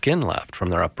have any skin left from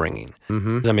their upbringing.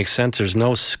 Mm-hmm. Does that make sense? There's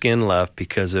no skin left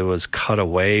because it was cut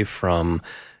away from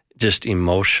just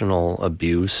emotional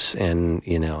abuse and,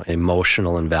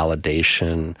 emotional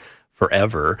invalidation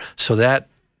forever. So that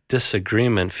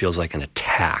disagreement feels like an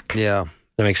attack. Yeah.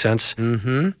 That makes sense?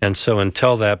 Mm-hmm. And so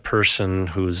until that person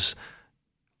who's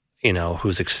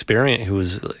experienced,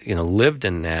 who's lived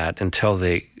in that, until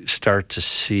they start to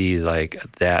see like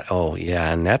that,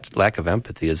 and that lack of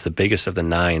empathy is the biggest of the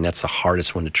 9. That's the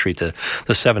hardest one to treat. The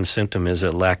 7th symptom is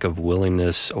a lack of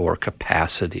willingness or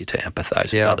capacity to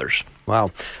empathize with others.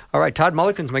 Wow. All right, Todd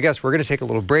Mulliken's my guest. We're going to take a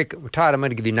little break. Todd, I'm going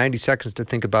to give you 90 seconds to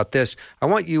think about this. I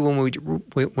want you,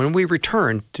 when we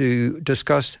return, to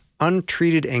discuss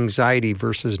untreated anxiety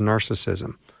versus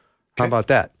narcissism. How about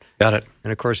that? Got it.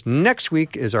 And of course, next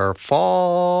week is our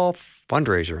fall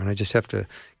fundraiser. And I just have to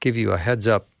give you a heads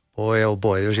up. Boy, oh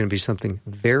boy, there's going to be something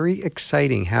very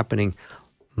exciting happening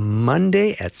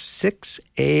Monday at 6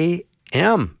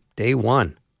 a.m., day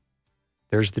 1.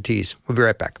 There's the tease. We'll be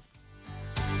right back.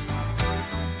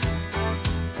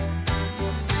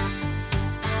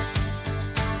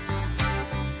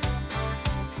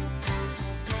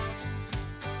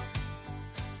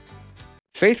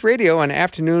 Faith Radio and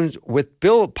Afternoons with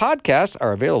Bill podcasts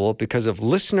are available because of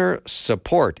listener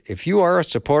support. If you are a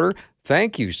supporter,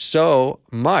 thank you so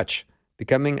much.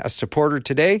 Becoming a supporter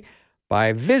today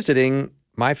by visiting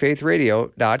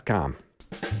myfaithradio.com.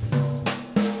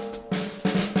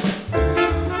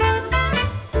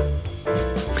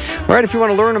 All right, if you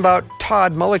want to learn about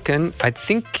Todd Mulliken, I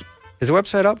think, is the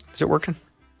website up? Is it working?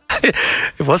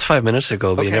 It was 5 minutes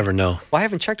ago, but you never know. Well, I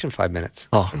haven't checked in 5 minutes.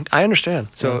 Oh, I understand.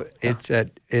 So it's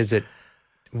what's it,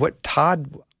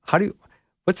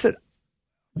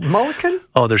 Mulliken?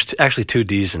 Oh, there's actually 2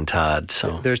 D's in Todd.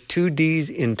 So there's 2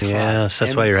 D's in Todd. Yes,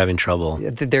 that's why you're having trouble.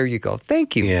 There you go.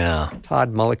 Thank you. Yeah.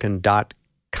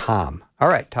 ToddMulliken.com. All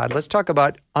right, Todd, let's talk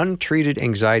about untreated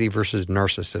anxiety versus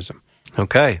narcissism.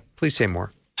 Okay. Please say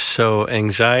more. So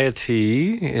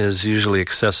anxiety is usually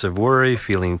excessive worry,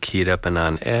 feeling keyed up and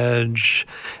on edge.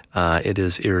 It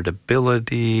is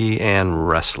irritability and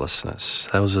restlessness.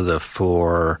 Those are the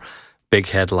 4 big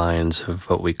headlines of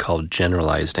what we call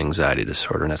generalized anxiety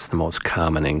disorder, and that's the most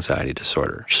common anxiety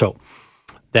disorder. So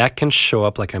that can show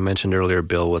up, like I mentioned earlier,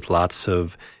 Bill, with lots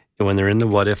of, when they're in the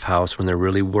what-if house, when they're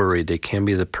really worried, they can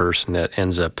be the person that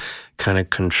ends up kind of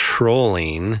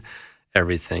controlling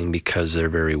everything because they're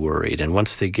very worried. And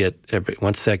once that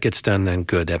gets done, then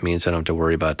good. That means I don't have to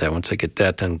worry about that. Once I get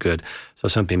that done, good. So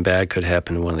something bad could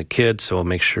happen to one of the kids, so we'll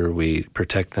make sure we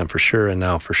protect them for sure. And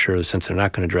now for sure, since they're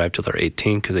not going to drive till they're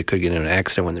 18 because they could get in an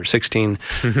accident when they're 16.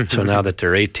 So now that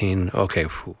they're 18, okay, you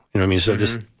know what I mean? So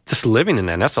just just living in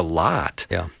that. And that's a lot.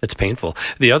 Yeah. It's painful.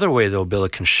 The other way, though, Bill,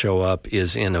 it can show up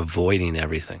is in avoiding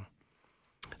everything.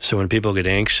 So when people get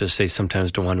anxious, they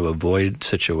sometimes don't want to avoid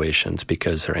situations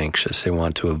because they're anxious. They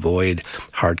want to avoid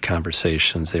hard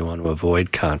conversations. They want to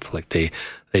avoid conflict.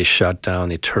 They shut down.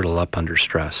 They turtle up under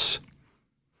stress.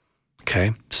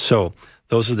 Okay? So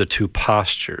those are the two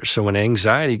postures. So when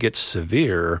anxiety gets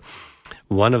severe,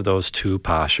 one of those two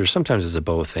postures, sometimes it's a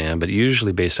both and, but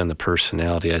usually based on the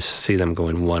personality, I see them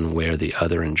going one way or the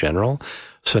other in general.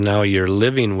 So now you're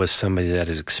living with somebody that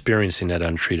is experiencing that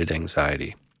untreated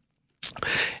anxiety.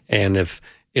 And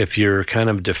if you're kind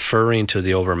of deferring to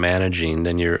the overmanaging,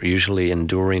 then you're usually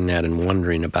enduring that and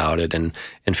wondering about it and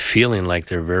feeling like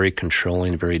they're very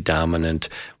controlling, very dominant,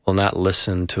 will not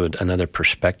listen to another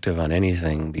perspective on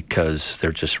anything because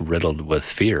they're just riddled with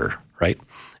fear, right?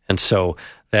 And so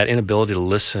that inability to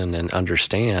listen and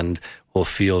understand will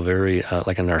feel very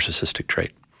like a narcissistic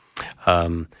trait.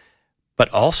 But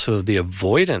also the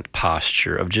avoidant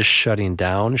posture of just shutting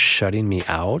down, shutting me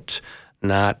out,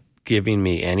 not giving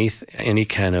me any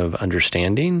kind of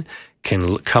understanding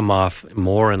can come off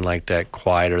more in like that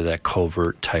quiet or that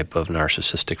covert type of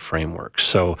narcissistic framework.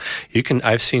 So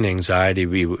I've seen anxiety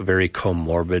be very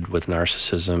comorbid with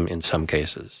narcissism in some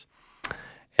cases.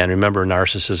 And remember,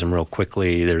 narcissism real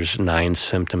quickly, there's 9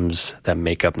 symptoms that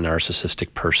make up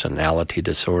narcissistic personality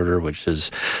disorder, which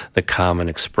is the common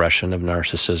expression of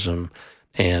narcissism.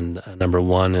 And number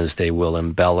 1 is they will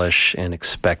embellish and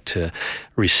expect to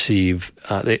receive,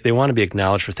 they want to be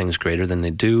acknowledged for things greater than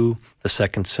they do. The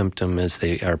second symptom is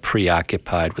they are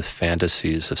preoccupied with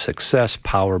fantasies of success,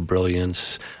 power,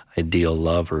 brilliance, ideal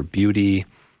love or beauty.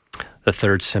 The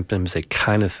third symptom is they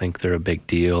kind of think they're a big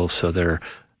deal, so they're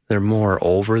more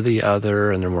over the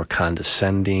other and they're more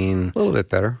condescending. A little bit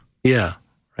better. Yeah,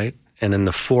 right? And then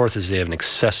the fourth is they have an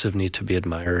excessive need to be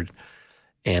admired.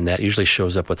 And that usually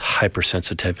shows up with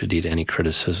hypersensitivity to any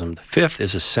criticism. The fifth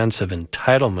is a sense of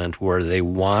entitlement where they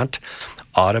want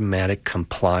automatic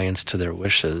compliance to their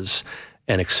wishes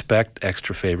and expect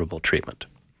extra favorable treatment.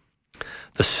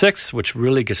 The sixth, which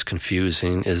really gets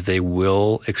confusing, is they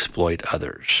will exploit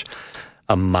others.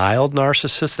 A mild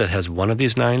narcissist that has one of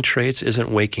these 9 traits isn't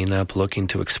waking up looking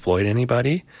to exploit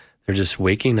anybody. They're just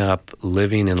waking up,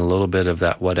 living in a little bit of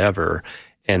that whatever,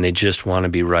 and they just want to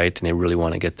be right and they really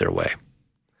want to get their way.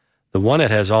 The one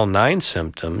that has all 9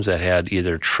 symptoms, that had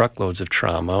either truckloads of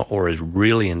trauma or is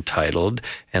really entitled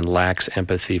and lacks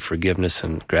empathy, forgiveness,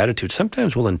 and gratitude,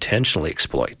 sometimes will intentionally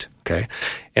exploit, okay?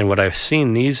 And what I've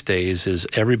seen these days is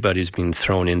everybody's being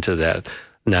thrown into that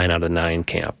 9 out of 9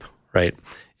 camp, right?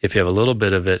 If you have a little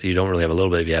bit of it, you don't really have a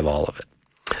little bit, you have all of it.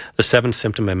 The 7th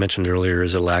symptom I mentioned earlier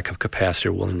is a lack of capacity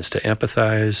or willingness to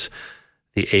empathize.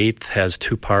 The 8th has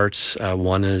 2 parts.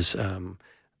 One is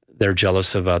they're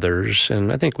jealous of others,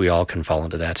 and I think we all can fall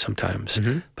into that sometimes.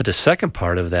 Mm-hmm. But the second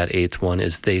part of that 8th one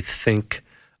is they think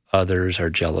others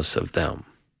are jealous of them.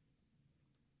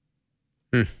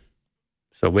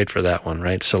 So wait for that one,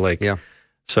 right? So that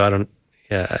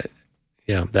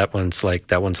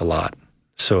one's a lot.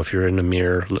 So if you're in the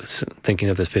mirror thinking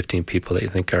of the 15 people that you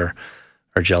think are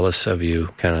jealous of you,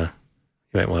 you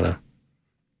might want to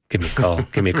give me a call.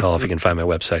 Give me a call if you can find my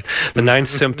website. The 9th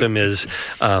symptom is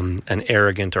an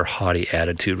arrogant or haughty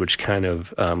attitude, which kind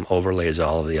of overlays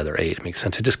all of the other 8. It makes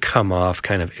sense to just come off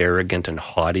kind of arrogant and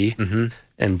haughty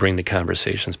and bring the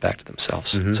conversations back to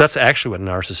themselves. Mm-hmm. So that's actually what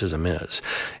narcissism is.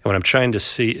 And what I'm trying to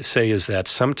say is that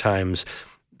sometimes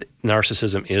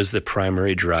narcissism is the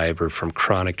primary driver from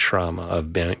chronic trauma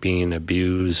of being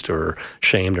abused or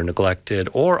shamed or neglected,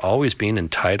 or always being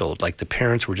entitled. Like the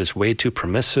parents were just way too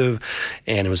permissive,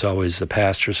 and it was always the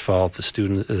pastor's fault,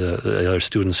 the other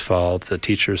student's fault, the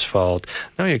teacher's fault.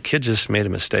 No, your kid just made a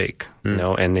mistake,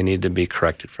 and they need to be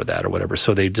corrected for that or whatever.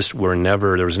 So they just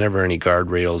there was never any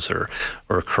guardrails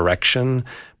or correction,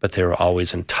 but they were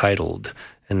always entitled.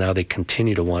 And now they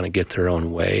continue to want to get their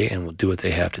own way and will do what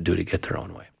they have to do to get their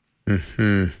own way.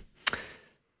 Mm-hmm.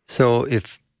 So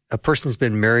if a person's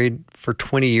been married for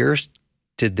 20 years,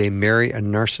 did they marry a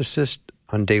narcissist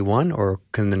on day one, or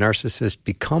can the narcissist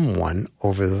become one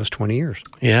over those 20 years?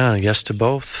 Yeah, yes to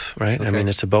both, right? Okay. I mean,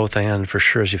 it's a both and for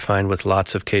sure, as you find with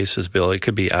lots of cases, Bill. It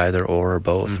could be either or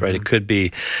both, right? It could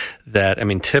be that,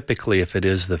 typically if it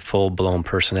is the full-blown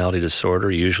personality disorder,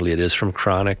 usually it is from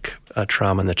chronic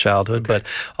trauma in the childhood. Okay. But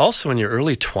also in your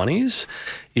early 20s,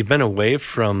 you've been away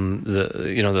from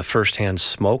the firsthand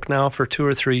smoke now for 2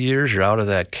 or 3 years. You're out of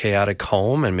that chaotic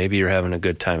home, and maybe you're having a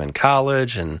good time in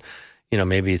college, and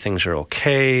maybe things are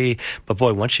okay. But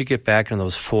boy, once you get back in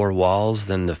those 4 walls,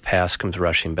 then the past comes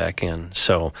rushing back in.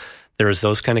 So There's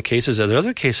those kind of cases. There are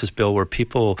other cases, Bill, where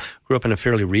people grew up in a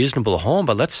fairly reasonable home,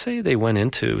 but let's say they went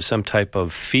into some type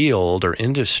of field or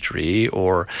industry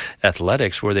or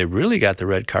athletics where they really got the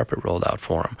red carpet rolled out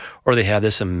for them, or they have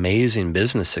this amazing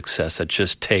business success that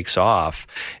just takes off,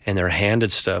 and they're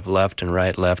handed stuff left and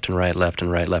right, left and right, left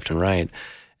and right, left and right.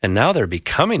 And now they're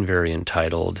becoming very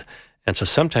entitled. And so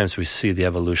sometimes we see the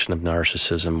evolution of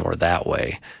narcissism more that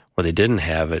way, where they didn't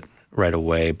have it right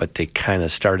away, but they kind of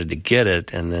started to get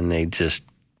it, and then they just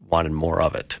wanted more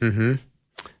of it. Mm-hmm.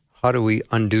 How do we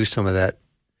undo some of that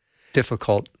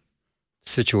difficult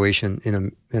situation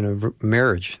in a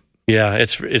marriage? Yeah,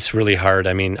 it's really hard.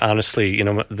 I mean, honestly,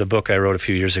 the book I wrote a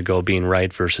few years ago, Being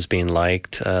Right versus Being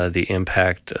Liked, the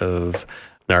impact of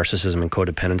narcissism and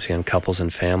codependency on couples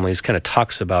and families, kind of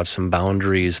talks about some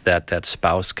boundaries that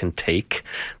spouse can take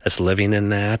that's living in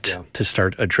that to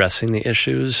start addressing the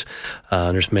issues.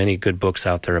 There's many good books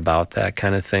out there about that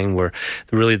kind of thing, where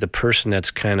really the person that's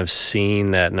kind of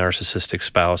seeing that narcissistic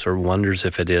spouse or wonders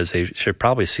if it is, they should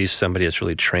probably see somebody that's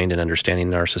really trained in understanding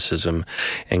narcissism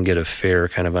and get a fair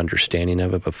kind of understanding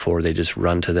of it before they just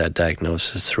run to that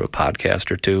diagnosis through a podcast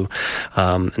or two.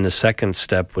 And the second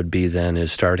step would be then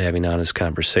is start having honest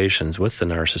conversations with the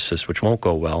narcissist, which won't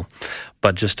go well,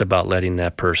 but just about letting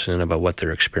that person in about what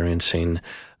they're experiencing.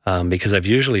 Because I've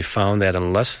usually found that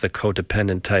unless the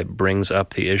codependent type brings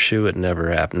up the issue, it never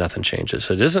happens. Nothing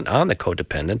changes. It isn't on the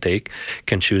codependent. They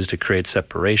can choose to create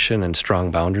separation and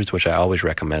strong boundaries, which I always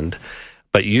recommend.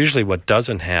 But usually what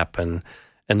doesn't happen,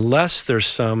 unless there's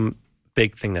some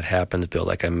big thing that happens, Bill,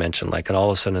 like I mentioned, like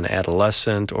all of a sudden an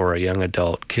adolescent or a young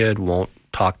adult kid won't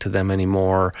talk to them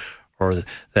anymore, or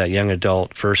that young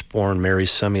adult firstborn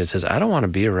marries somebody that says, I don't want to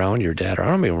be around your dad, or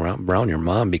I don't want to be around your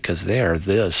mom because they are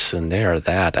this and they are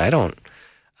that.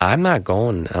 I'm not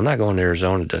going to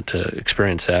Arizona to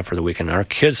experience that for the weekend. Our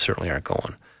kids certainly aren't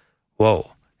going.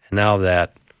 Whoa. And now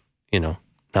that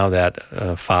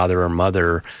father or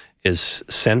mother is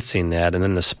sensing that, and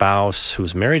then the spouse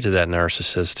who's married to that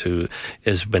narcissist who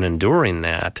has been enduring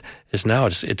that is now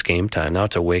it's game time. Now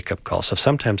it's a wake-up call. So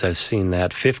sometimes I've seen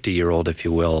that 50-year-old, if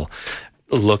you will,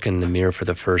 look in the mirror for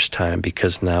the first time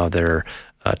because now their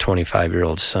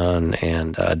 25-year-old son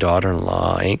and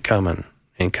daughter-in-law ain't coming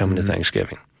to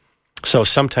Thanksgiving. So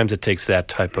sometimes it takes that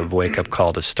type of wake-up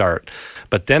call to start.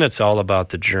 But then it's all about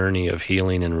the journey of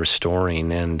healing and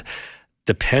restoring, and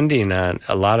depending on,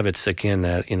 a lot of it's, again,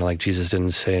 that, like Jesus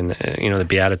didn't say, the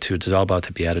Beatitudes is all about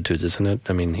the Beatitudes, isn't it?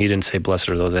 I mean, he didn't say, blessed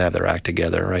are those that have their act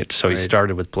together, right? So he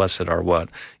started with, blessed are what?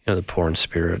 The poor in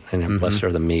spirit, and blessed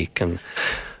are the meek. And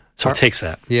so it takes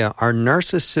that. Yeah. Are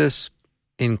narcissists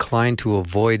inclined to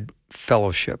avoid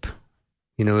fellowship?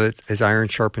 As iron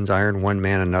sharpens iron, one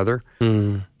man another.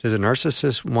 Does a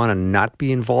narcissist want to not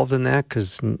be involved in that?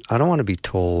 Because I don't want to be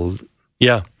told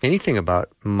anything about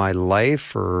my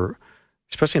life, or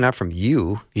especially not from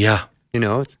you. Yeah.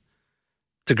 It's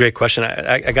a great question.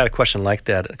 I got a question like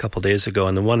that a couple of days ago,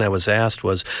 and the one I was asked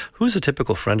was, who's a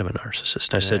typical friend of a narcissist?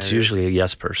 And I said, it's usually a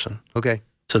yes person. Okay.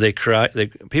 So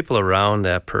people around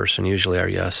that person usually are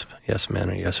yes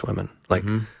men or yes women. Like,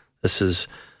 this is,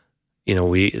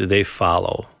 they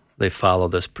follow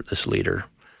this leader,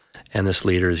 and this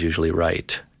leader is usually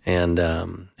right. And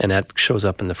that shows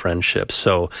up in the friendships.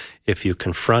 So if you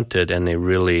confront it and they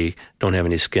really don't have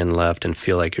any skin left and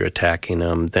feel like you're attacking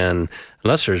them, then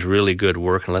unless there's really good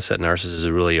work, unless that narcissist is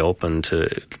really open to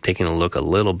taking a look a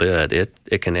little bit,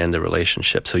 it can end the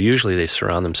relationship. So usually they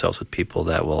surround themselves with people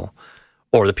that will,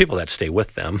 or the people that stay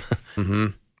with them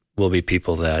will be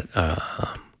people that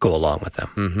go along with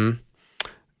them.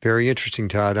 Very interesting,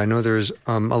 Todd. I know there's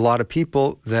a lot of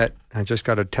people that, I just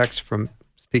got a text from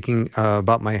speaking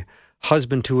about my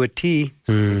husband to a T,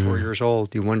 74 years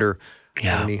old. You wonder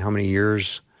how many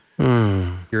years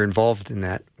you're involved in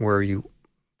that, where you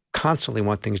constantly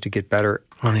want things to get better.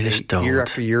 Well, they just don't. Year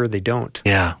after year, they don't.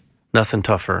 Yeah, nothing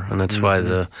tougher. And that's why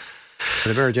the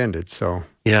marriage ended. So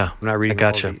I'm not reading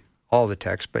all the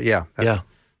text, but that's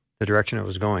the direction it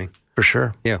was going. For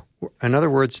sure. Yeah. In other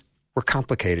words, we're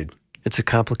complicated. It's a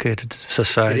complicated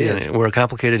society. It is. We're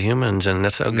complicated humans, and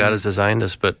that's how God has designed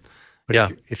us. But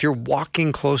if you're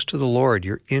walking close to the Lord,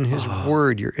 you're in His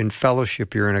Word, you're in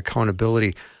fellowship, you're in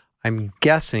accountability, I'm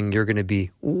guessing you're going to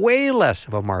be way less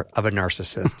of a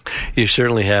narcissist. You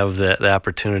certainly have the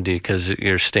opportunity, because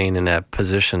you're staying in that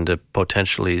position to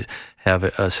potentially have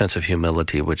a sense of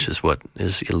humility, which is what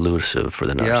is elusive for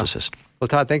the narcissist. Well,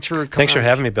 Todd, thanks for coming. Thanks for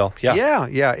having me, Bill. Yeah.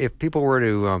 If people were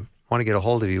to want to get a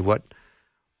hold of you, what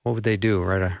would they do?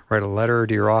 Write a letter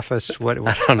to your office? What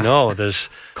I don't know. There's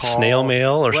snail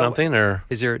mail or something, or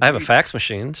is there? I have a fax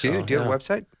machine. Do you have a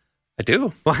website? I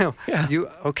do. Well, Yeah.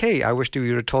 okay. I wish you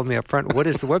would have told me up front. What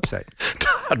is the website?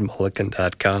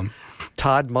 ToddMulliken.com.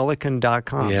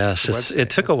 ToddMulliken.com. Yes, it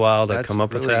took a while to come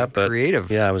up with really that, but creative.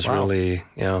 Yeah, I was Wow. really,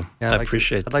 I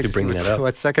appreciate I'd like you to bringing see that up.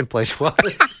 what second place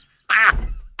was.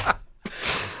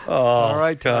 Oh, All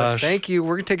right, Todd. gosh. Thank you.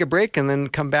 We're going to take a break and then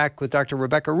come back with Dr.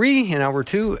 Rebecca Ree in hour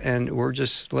 2. And we're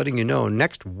just letting you know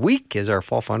next week is our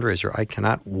fall fundraiser. I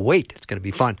cannot wait. It's going to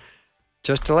be fun.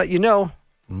 Just to let you know,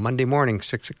 Monday morning,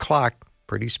 6 o'clock,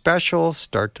 pretty special.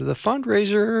 Start to the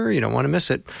fundraiser. You don't want to miss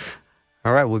it.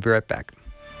 All right, we'll be right back.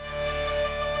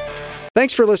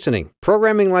 Thanks for listening.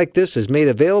 Programming like this is made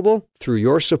available through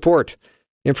your support.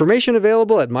 Information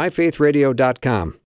available at myfaithradio.com.